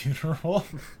Mind Funeral.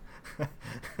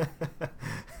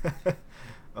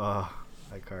 Oh,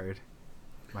 that card.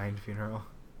 Mind Funeral.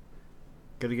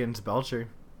 Good against Belcher.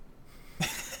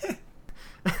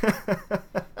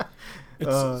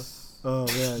 Oh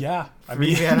man. Yeah, I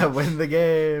Three mean, mana win the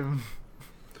game.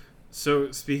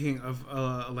 So speaking of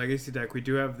a legacy deck, we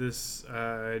do have this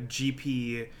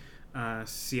GP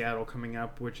Seattle coming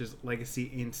up, which is legacy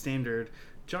in standard.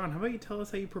 John, how about you tell us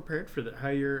how you prepared for that? How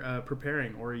you're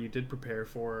preparing, or you did prepare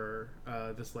for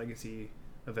this legacy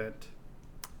event?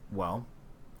 Well,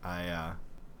 I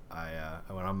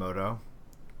went on Moto,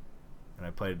 and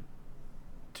I played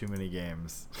too many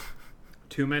games.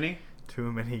 Too many?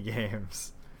 Too many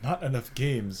games. not enough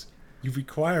games. You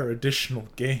require additional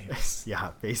games.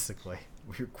 Yeah, basically.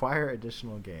 We require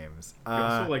additional games. You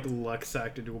also luck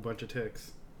sack to do a bunch of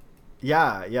ticks.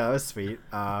 Yeah, that was sweet.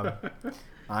 I'm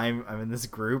in this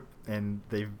group, and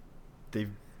they've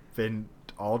been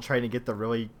all trying to get the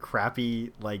really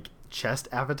crappy chest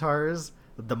avatars.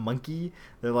 The monkey,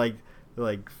 they're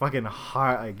fucking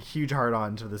hard, huge hard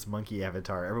on to this monkey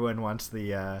avatar. Everyone wants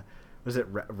the was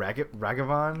it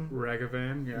Ragavan?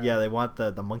 Ragavan, yeah. Yeah, they want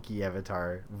the monkey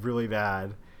avatar really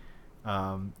bad.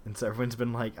 And so everyone's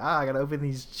been like, I gotta open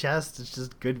these chests, it's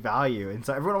just good value. And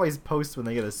so everyone always posts when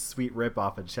they get a sweet rip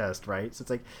off a chest, right? So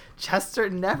it's chests are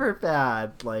never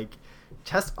bad.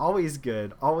 Chests always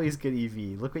good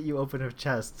EV. Look what you open of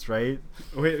chests, right?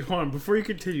 Wait, hold on, before you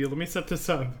continue, let me set this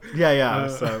up. Yeah,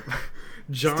 so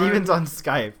John, Steven's on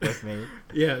Skype with me.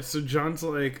 Yeah, so John's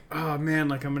like, oh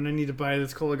man, I'm gonna need to buy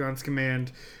this Kolaghan's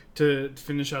Command to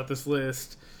finish out this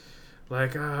list. I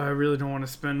really don't want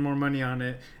to spend more money on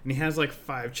it. And he has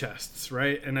 5 chests,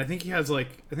 right? And I think he has he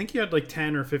had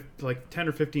 10 or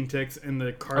 15 ticks, and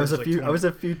the card I was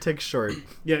a few ticks short.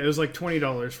 Yeah, it was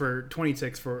 $20 for 20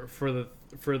 ticks for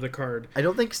the card. I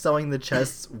don't think selling the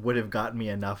chests would have gotten me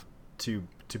enough to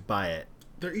buy it.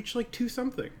 They're each 2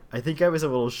 something. I think I was a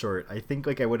little short. I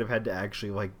think I would have had to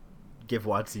actually give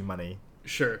WotC money.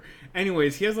 Sure.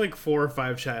 Anyways, he has 4 or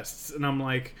 5 chests, and I'm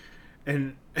like,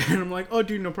 and I'm like, oh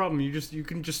dude, no problem. You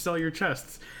can just sell your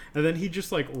chests. And then he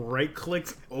just right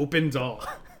clicks, opens all.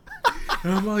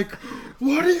 And I'm like,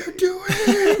 what are you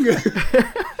doing?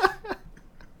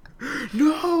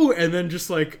 No! And then just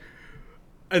like,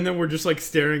 and then we're just like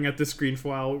staring at the screen for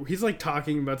a while. He's like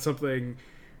talking about something,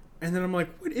 and then I'm like,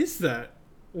 what is that?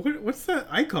 What's that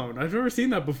icon? I've never seen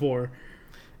that before.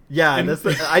 Yeah, And-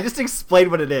 I just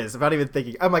explained what it is. I'm not even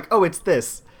thinking. I'm like, oh, it's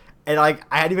this. And like,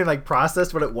 I hadn't even like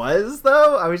processed what it was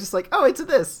though. I was just like, oh, it's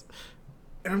this.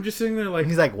 And I'm just sitting there like,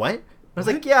 And he's like, what? I was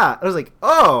What? like, yeah. I was like,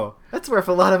 oh, that's worth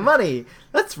a lot of money.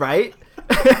 That's right.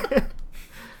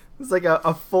 It's like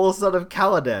a full set of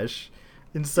Kaladesh.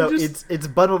 And so You just- it's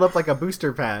bundled up like a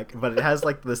booster pack, but it has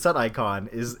like the set icon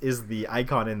is the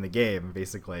icon in the game,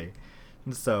 basically.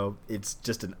 And so it's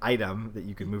just an item that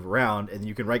you can move around, and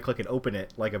you can right click and open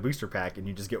it like a booster pack, and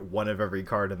you just get one of every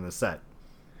card in the set.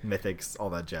 Mythics, all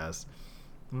that jazz.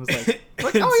 I was like,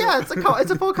 oh yeah, it's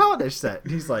a full Kaladesh set.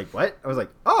 And he's like, what? I was like,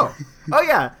 oh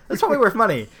yeah, that's probably worth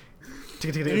money.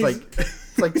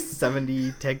 It's like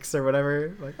 70 ticks or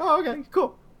whatever. Like, oh okay,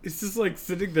 cool. it's just like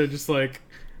sitting there, just like,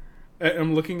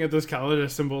 I'm looking at this Kaladesh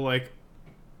symbol, like,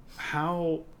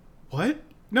 how, what?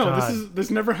 No, God.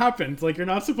 this never happened. Like, you're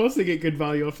not supposed to get good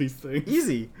value off these things.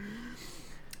 Easy.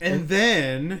 And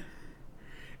then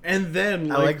I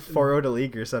like 4-0 to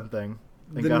league or something.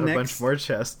 And The got a next- bunch more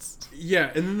chests.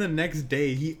 yeah, and then the next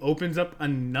day he opens up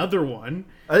another one.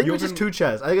 I think it You was just open- 2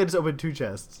 chests. I think I just opened 2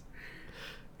 chests.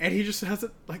 and he just has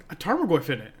like a Tarmogoyf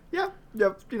in it. Yeah,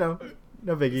 yep, you know,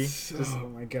 no biggie. Just Oh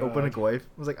my god! open a Goyf. I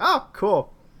was like, oh,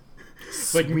 cool.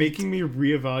 Like Sweet. making me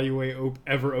reevaluate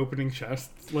ever opening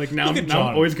chests. Like now, Look at now I'm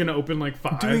John. always gonna open like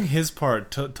 5. Doing his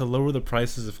part to lower the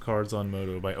prices of cards on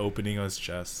Moto by opening those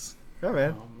chests. Yeah,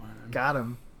 man. Oh man. Got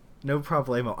him. No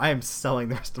problemo. I am selling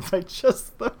the rest of my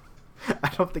chests, though. I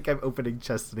don't think I'm opening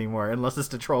chests anymore, unless it's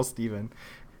to troll Steven.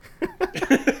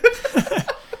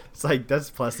 It's like, that's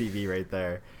plus EV right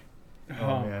there.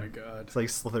 Oh man. my god. It's like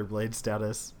Slitherblade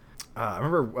status. I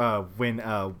remember when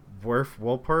Worf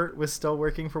Wolpert was still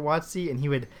working for WotC, and he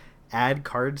would add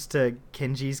cards to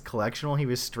Kenji's collection while he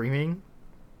was streaming.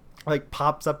 Like,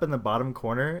 pops up in the bottom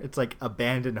corner. It's like,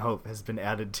 Abandoned Hope has been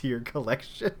added to your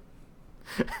collection.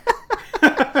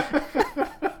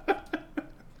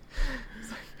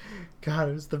 God,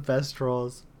 it was the best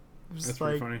trolls. It was That's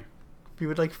like, pretty funny. he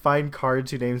would like find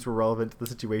cards whose names were relevant to the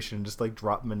situation and just like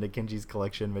drop them into Kenji's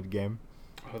collection mid game.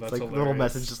 Oh, that's It's like hilarious. little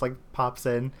message just like pops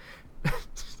in.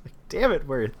 Just like, damn it,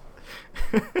 Worth.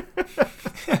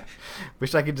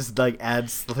 Wish I could just like add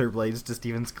Slitherblades to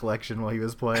Steven's collection while he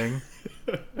was playing.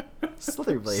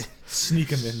 Slitherblade. Sneak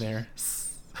him in there.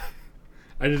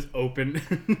 I just opened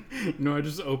I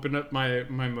just opened up my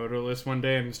Moto list one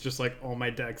day and it's just like all my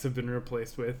decks have been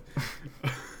replaced with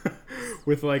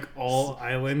with like all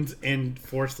islands and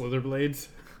 4 Slitherblades.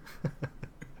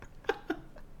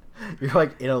 You're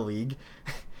like in a league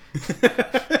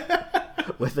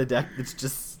with a deck that's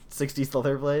just 60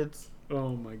 Slitherblades.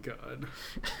 Oh my god.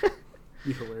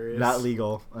 You hilarious. Not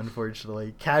legal,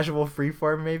 unfortunately. Casual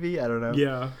freeform, maybe? I don't know.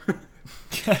 Yeah.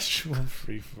 Casual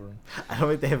freeform. I don't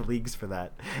think they have leagues for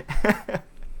that.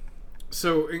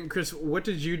 So, and Chris, what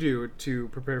did you do to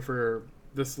prepare for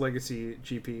this Legacy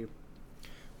GP?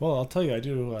 Well, I'll tell you, I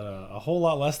do a whole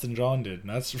lot less than John did, and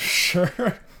that's for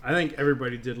sure. I think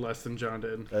everybody did less than John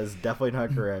did. That is definitely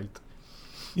not correct.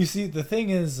 You see, the thing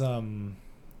is,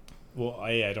 well,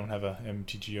 I don't have a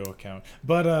MTGO account,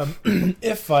 but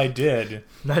if I did,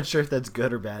 Not sure if that's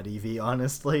good or bad, Evie.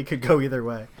 Honestly, it could go either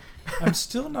way. I'm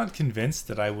still not convinced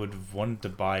that I would want to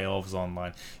buy Elves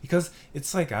Online, because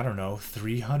it's like, I don't know,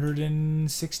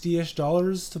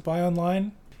 $360-ish to buy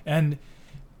online, and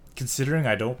considering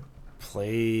I don't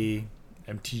play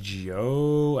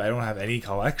MTGO, I don't have any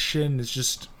collection, it's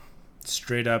just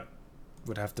straight up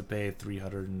would have to pay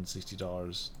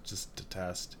 $360 just to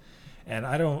test, and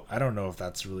I don't know if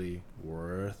that's really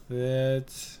worth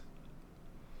it.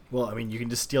 Well, I mean, you can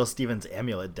just steal Steven's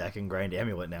Amulet deck and grind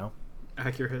Amulet now.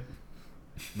 Accurate.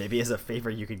 Maybe as a favor,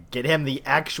 you could get him the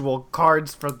actual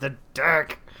cards for the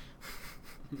deck.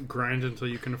 Grind until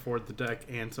you can afford the deck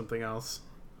and something else.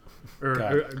 Or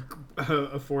God.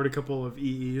 afford a couple of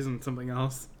EEs and something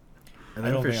else. And I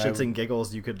then don't for think I shits would- and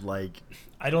giggles, you could like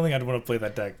I don't think I'd want to play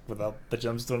that deck without the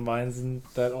Gemstone Mines and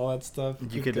all that stuff.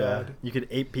 you Good could God. you could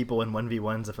ape people in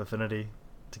 1v1s of Affinity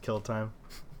to kill time.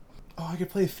 Oh, I could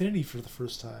play Affinity for the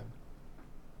first time.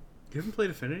 You haven't played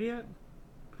Affinity yet?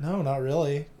 No, not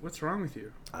really. What's wrong with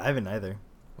you? I haven't either.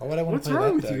 Why would I want What's to play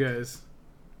wrong that with you deck? guys?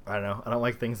 I don't know. I don't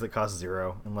like things that cost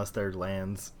 0 unless they're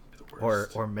lands The or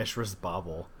worst. Mishra's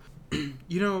Bauble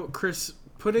You know, Chris,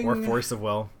 putting or Force of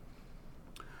Will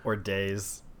or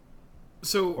Days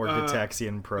so or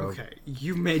Gitaxian Probe. Okay,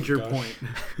 you made your Gosh. point.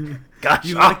 Gosh,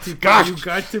 you ah, like to gosh. you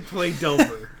got to play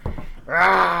Delver.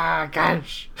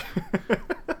 Gosh.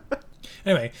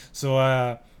 Anyway, so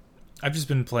I've just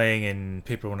been playing in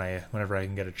paper whenever I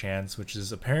can get a chance, which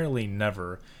is apparently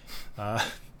never. Up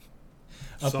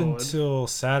Solid. until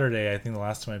Saturday, I think the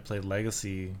last time I played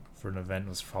Legacy for an event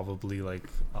was probably like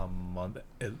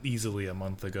easily a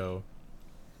month ago.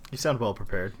 You sound well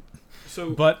prepared.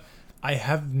 So, But I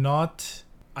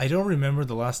don't remember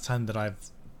the last time that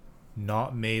I've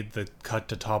not made the cut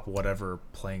to top whatever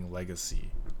playing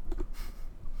Legacy.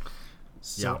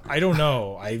 So Yeah. I don't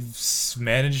know.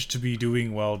 Managed to be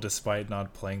doing well despite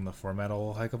not playing the format a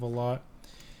whole heck of a lot.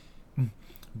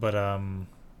 But I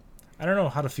don't know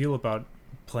how to feel about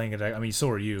playing a deck. I mean, so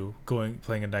are you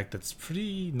playing a deck that's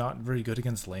pretty not very good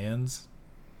against lands.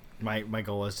 My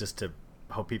goal is just to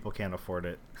hope people can't afford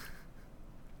it.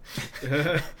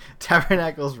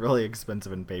 Tabernacle's really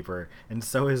expensive in paper, and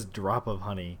so is Drop of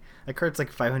Honey. That card's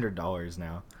like $500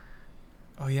 now.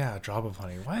 Oh yeah, Drop of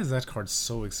Honey. Why is that card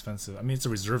so expensive? I mean, it's a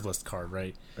reserve list card,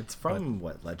 right? It's from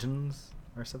what, Legends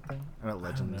or something? Not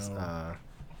Legends. know.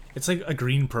 It's like a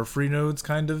green periphery nodes,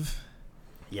 kind of.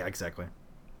 Yeah, exactly.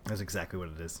 That's exactly what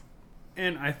it is.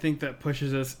 and I think that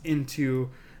pushes us into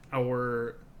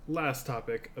our last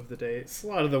topic of the day,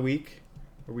 Slot of the Week,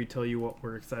 where we tell you what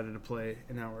we're excited to play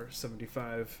in our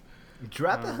 75.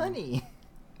 Drop of Honey.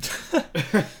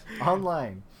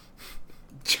 Online.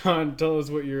 John, tell us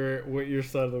what your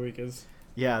Slot of the Week is.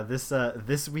 Yeah,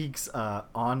 this week's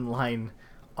online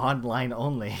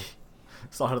only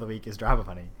slot of the week is Drop of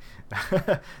Honey.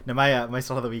 Now my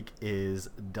slot of the week is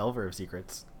Delver of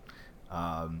Secrets.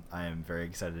 I am very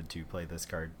excited to play this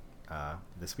card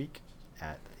this week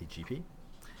at the GP.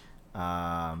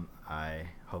 I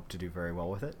hope to do very well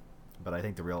with it, but I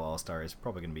think the real all-star is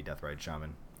probably going to be Deathrite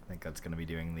Shaman. I think that's going to be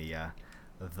doing the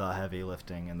heavy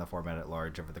lifting in the format at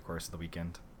large over the course of the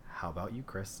weekend. How about you,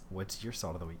 Chris? What's your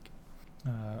slot of the week?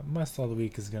 My slot of the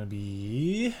week is going to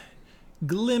be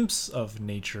Glimpse of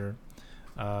Nature.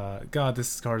 God,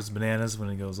 this card is bananas when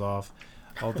it goes off.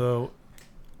 Although,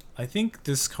 I think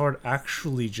this card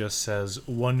actually just says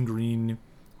 1 green,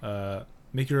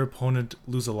 make your opponent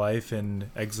lose a life and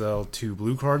exile 2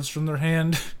 blue cards from their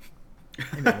hand.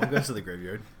 I know, one goes to the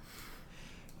graveyard.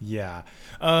 Yeah.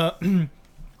 Then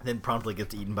promptly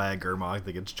gets eaten by a Gurmag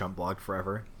that gets chump blocked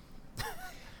forever.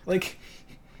 Like,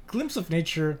 Glimpse of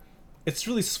Nature, it's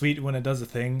really sweet when it does a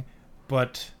thing,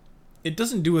 but it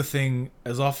doesn't do a thing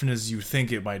as often as you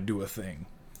think it might do a thing.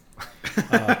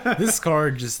 This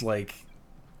card just, like,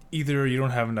 either you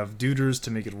don't have enough duders to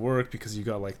make it work because you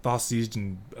got, like, Thoughtseize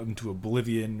into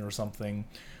Oblivion or something,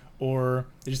 or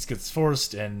it just gets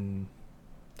forced and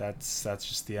that's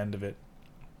just the end of it.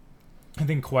 I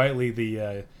think quietly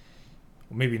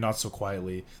maybe not so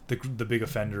quietly, the big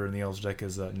offender in the Elves deck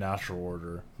is Natural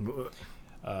Order.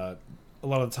 A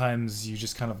lot of times you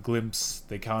just kind of glimpse,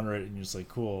 they counter it, and you're just like,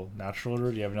 cool, Natural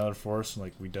Order, do you have another force? And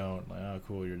like, we don't. Like, oh,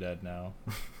 cool, you're dead now.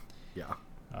 Yeah.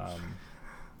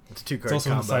 It's a 2-card It's also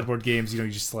combo. in sideboard games, you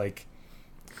just like,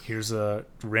 here's a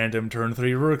random turn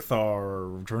 3 Rurkthar,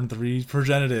 or turn 3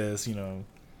 Progenitus,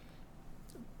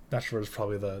 Natural Order is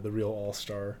probably the real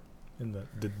all-star in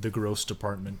the gross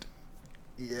department.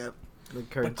 Yep. The But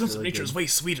card's Glimpse of really Nature is good. way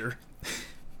sweeter.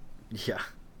 Yeah.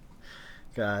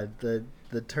 God, the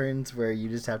turns where you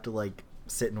just have to like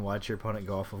sit and watch your opponent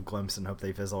go off of Glimpse and hope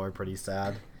they fizzle are pretty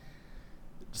sad.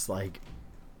 Just like,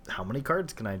 how many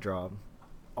cards can I draw?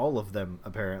 All of them,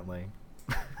 apparently.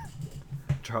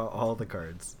 Draw all the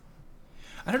cards.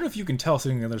 I don't know if you can tell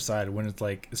sitting on the other side when it's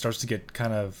like it starts to get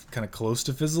kind of close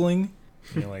to fizzling.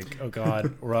 You're like, oh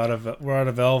god, we're out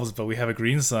of elves, but we have a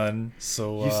green sun,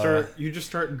 so You just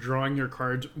start drawing your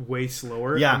cards way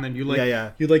slower, Yeah, and then you yeah.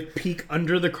 peek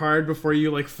under the card before you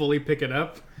like fully pick it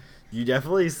up. You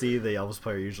definitely see the Elves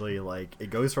player usually like it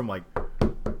goes from like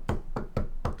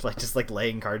just like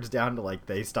laying cards down to like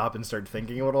they stop and start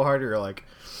thinking a little harder, or like,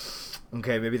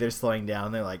 okay, maybe they're slowing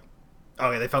down. They're like,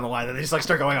 okay, they found the line, and they just like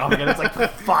start going off again. It's like,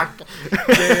 fuck.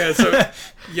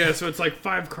 So it's like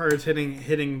 5 cards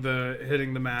hitting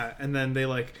the mat, and then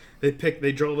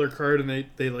they draw their card, and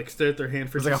they like stare at their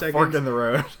hand for It's 2 like a seconds. fork in the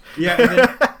road.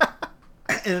 Yeah,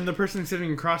 and then the person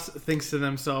sitting across thinks to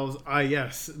themselves,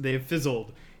 yes, they've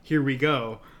fizzled. Here we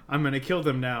go. I'm gonna kill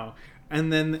them now.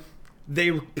 And then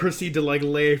they proceed to like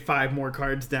lay 5 more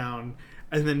cards down,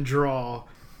 and then draw,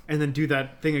 and then do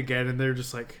that thing again, and they're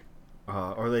just like,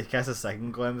 Or they cast a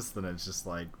second Glimpse, then it's just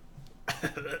like,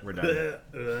 we're done.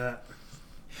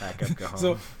 Back up, go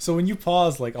home. So when you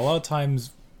pause, like a lot of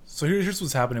times, so here's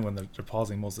what's happening when they're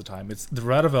pausing most of the time. It's the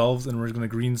Rat of Elves, and we're going to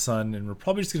Green Sun, and we're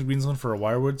probably just going to Green Sun for a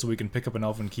Wirewood so we can pick up an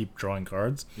elf and keep drawing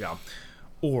cards. Yeah.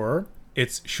 Or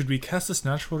It's, should we cast a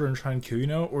Snatch Quarter and try and kill you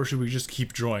now, or should we just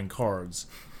keep drawing cards?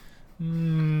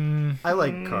 I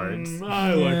like cards.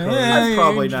 I like cards. I'm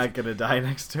probably not gonna die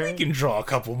next We turn. can draw a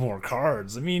couple more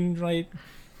cards. I mean, right?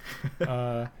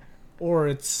 Or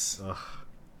it's,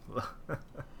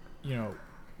 you know,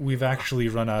 we've actually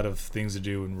run out of things to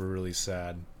do and we're really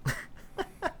sad.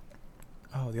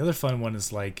 Oh, the other fun one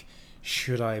is like,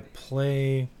 should I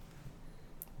play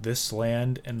this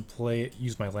land and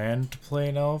use my land to play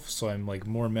an elf, so I'm like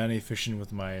more mana efficient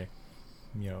with my,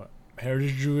 you know,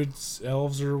 heritage druids,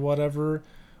 elves, or whatever?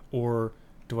 Or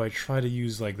do I try to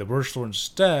use like the birch thorn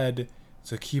instead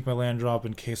to keep my land drop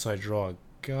in case I draw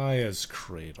Gaia's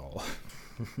Cradle?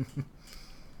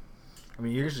 I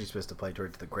mean, you're usually supposed to play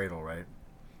towards the cradle, right?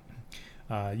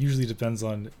 Usually depends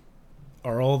on,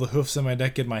 are all the hoofs in my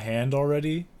deck in my hand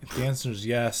already? If the answer is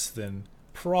yes, then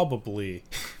probably.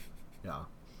 Yeah.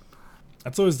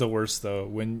 That's always the worst, though.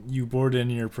 When you board in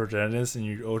your Progenitus and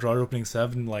you draw opening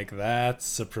 7, like,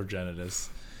 that's a Progenitus.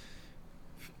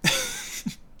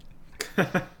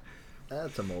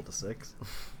 That's a mold of 6.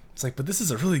 It's like, but this is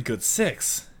a really good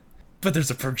 6. But there's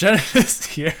a Progenitus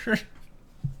here.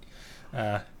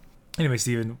 Anyway,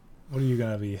 Steven, what are you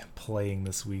going to be playing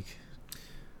this week?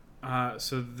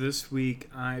 So this week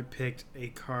I picked a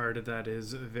card that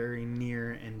is very near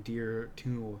and dear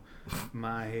to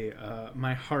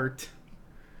my heart.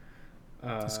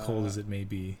 As cold as it may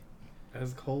be.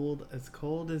 As cold as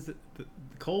cold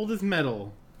as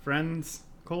metal, friends.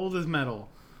 Cold as metal.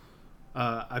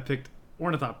 I picked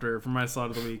Ornithopter for my slot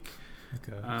of the week. Like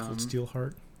a cold steel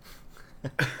heart.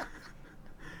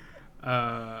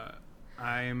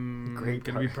 I'm Great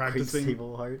gonna be practicing. Great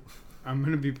stable heart. I'm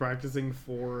gonna be practicing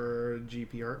for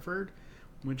GP Hartford,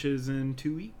 which is in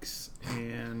 2 weeks.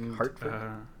 And Hartford?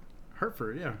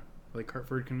 Hartford, yeah, like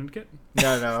Hartford, Connecticut.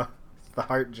 No, it's the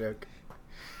heart joke.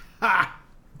 Ha!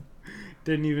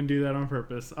 Didn't even do that on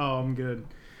purpose. Oh, I'm good.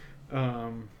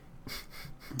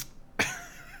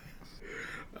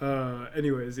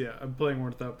 Anyways, yeah, I'm playing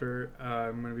Ornithopter.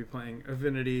 I'm going to be playing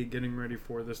Affinity, getting ready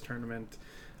for this tournament.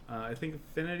 I think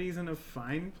Affinity's in a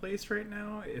fine place right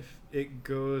now. If it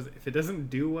doesn't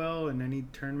do well in any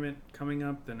tournament coming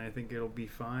up, then I think it'll be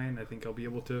fine. I think I'll be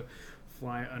able to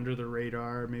fly under the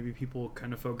radar. Maybe people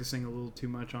kind of focusing a little too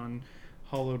much on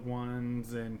hollowed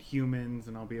ones and humans,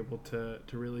 and I'll be able to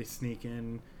really sneak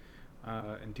in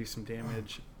and do some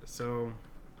damage. So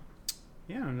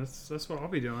yeah, that's what I'll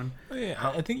be doing. Oh,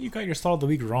 yeah, I think you got your stall of the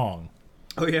week wrong.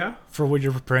 Oh yeah? For what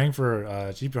you're preparing for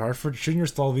GP Hartford, shouldn't your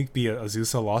stall of the week be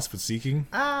Azusa Lost but Seeking?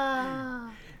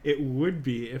 It would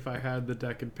be if I had the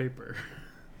deck and paper.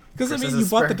 Because I mean, you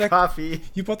bought the deck. Coffee.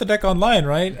 You bought the deck online,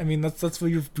 right? I mean, that's what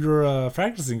you're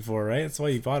practicing for, right? That's why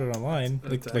you bought it online,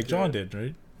 like John did,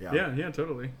 right? Yeah,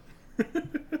 totally.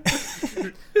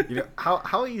 You know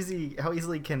how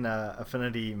easily can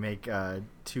Affinity make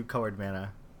 2 colored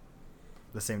mana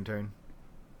the same turn?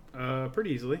 Pretty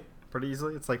easily. Pretty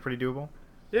easily. It's like pretty doable.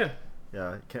 Yeah.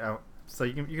 Yeah. So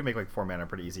you can make like 4 mana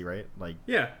pretty easy, right? Like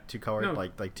Yeah. 2 colored, No,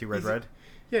 like 2 red easy. red.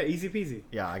 Yeah, easy peasy.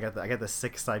 Yeah, I got the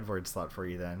 6 sideboard slot for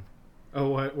you then.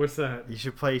 Oh, what's that? You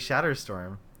should play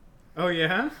Shatterstorm. Oh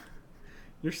yeah.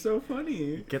 You're so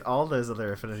funny. Get all those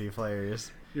other Affinity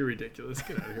players. You're ridiculous.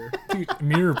 Get out of here. Dude,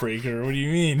 Mirror Breaker. What do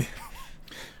you mean?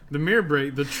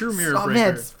 The true mirror Oh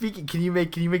breaker. man, can you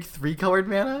make 3 colored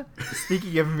mana?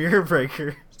 Speaking of mirror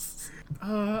breakers.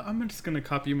 I'm just gonna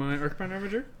copy my Arcbound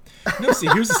Ravager. No, see,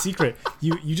 here's the secret.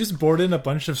 You just board in a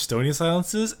bunch of Stony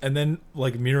Silences and then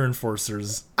like Mirror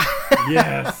Enforcers.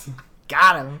 Yes.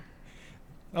 Got him.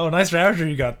 Oh, nice Ravager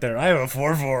you got there. I have a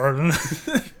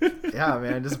 4/4. Yeah,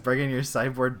 man, just bring in your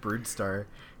sideboard Broodstar.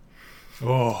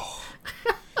 Oh,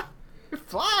 It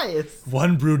flies.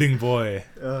 one brooding boy.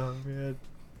 Oh man.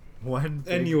 One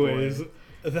big Anyways, boy.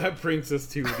 that brings us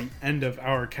to the end of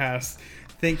our cast.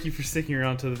 Thank you for sticking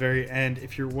around to the very end.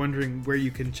 If you're wondering where you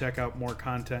can check out more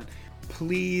content,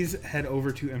 please head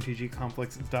over to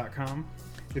mtgconflicts.com.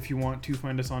 If you want to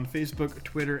find us on Facebook,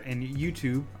 Twitter, and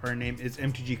YouTube, our name is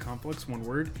MTG Conflicts, one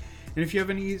word. And if you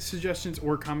have any suggestions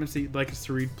or comments that you'd like us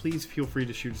to read, please feel free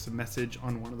to shoot us a message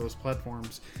on one of those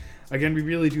platforms. Again, we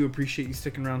really do appreciate you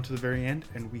sticking around to the very end,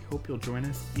 and we hope you'll join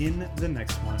us in the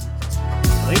next one.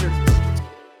 Later.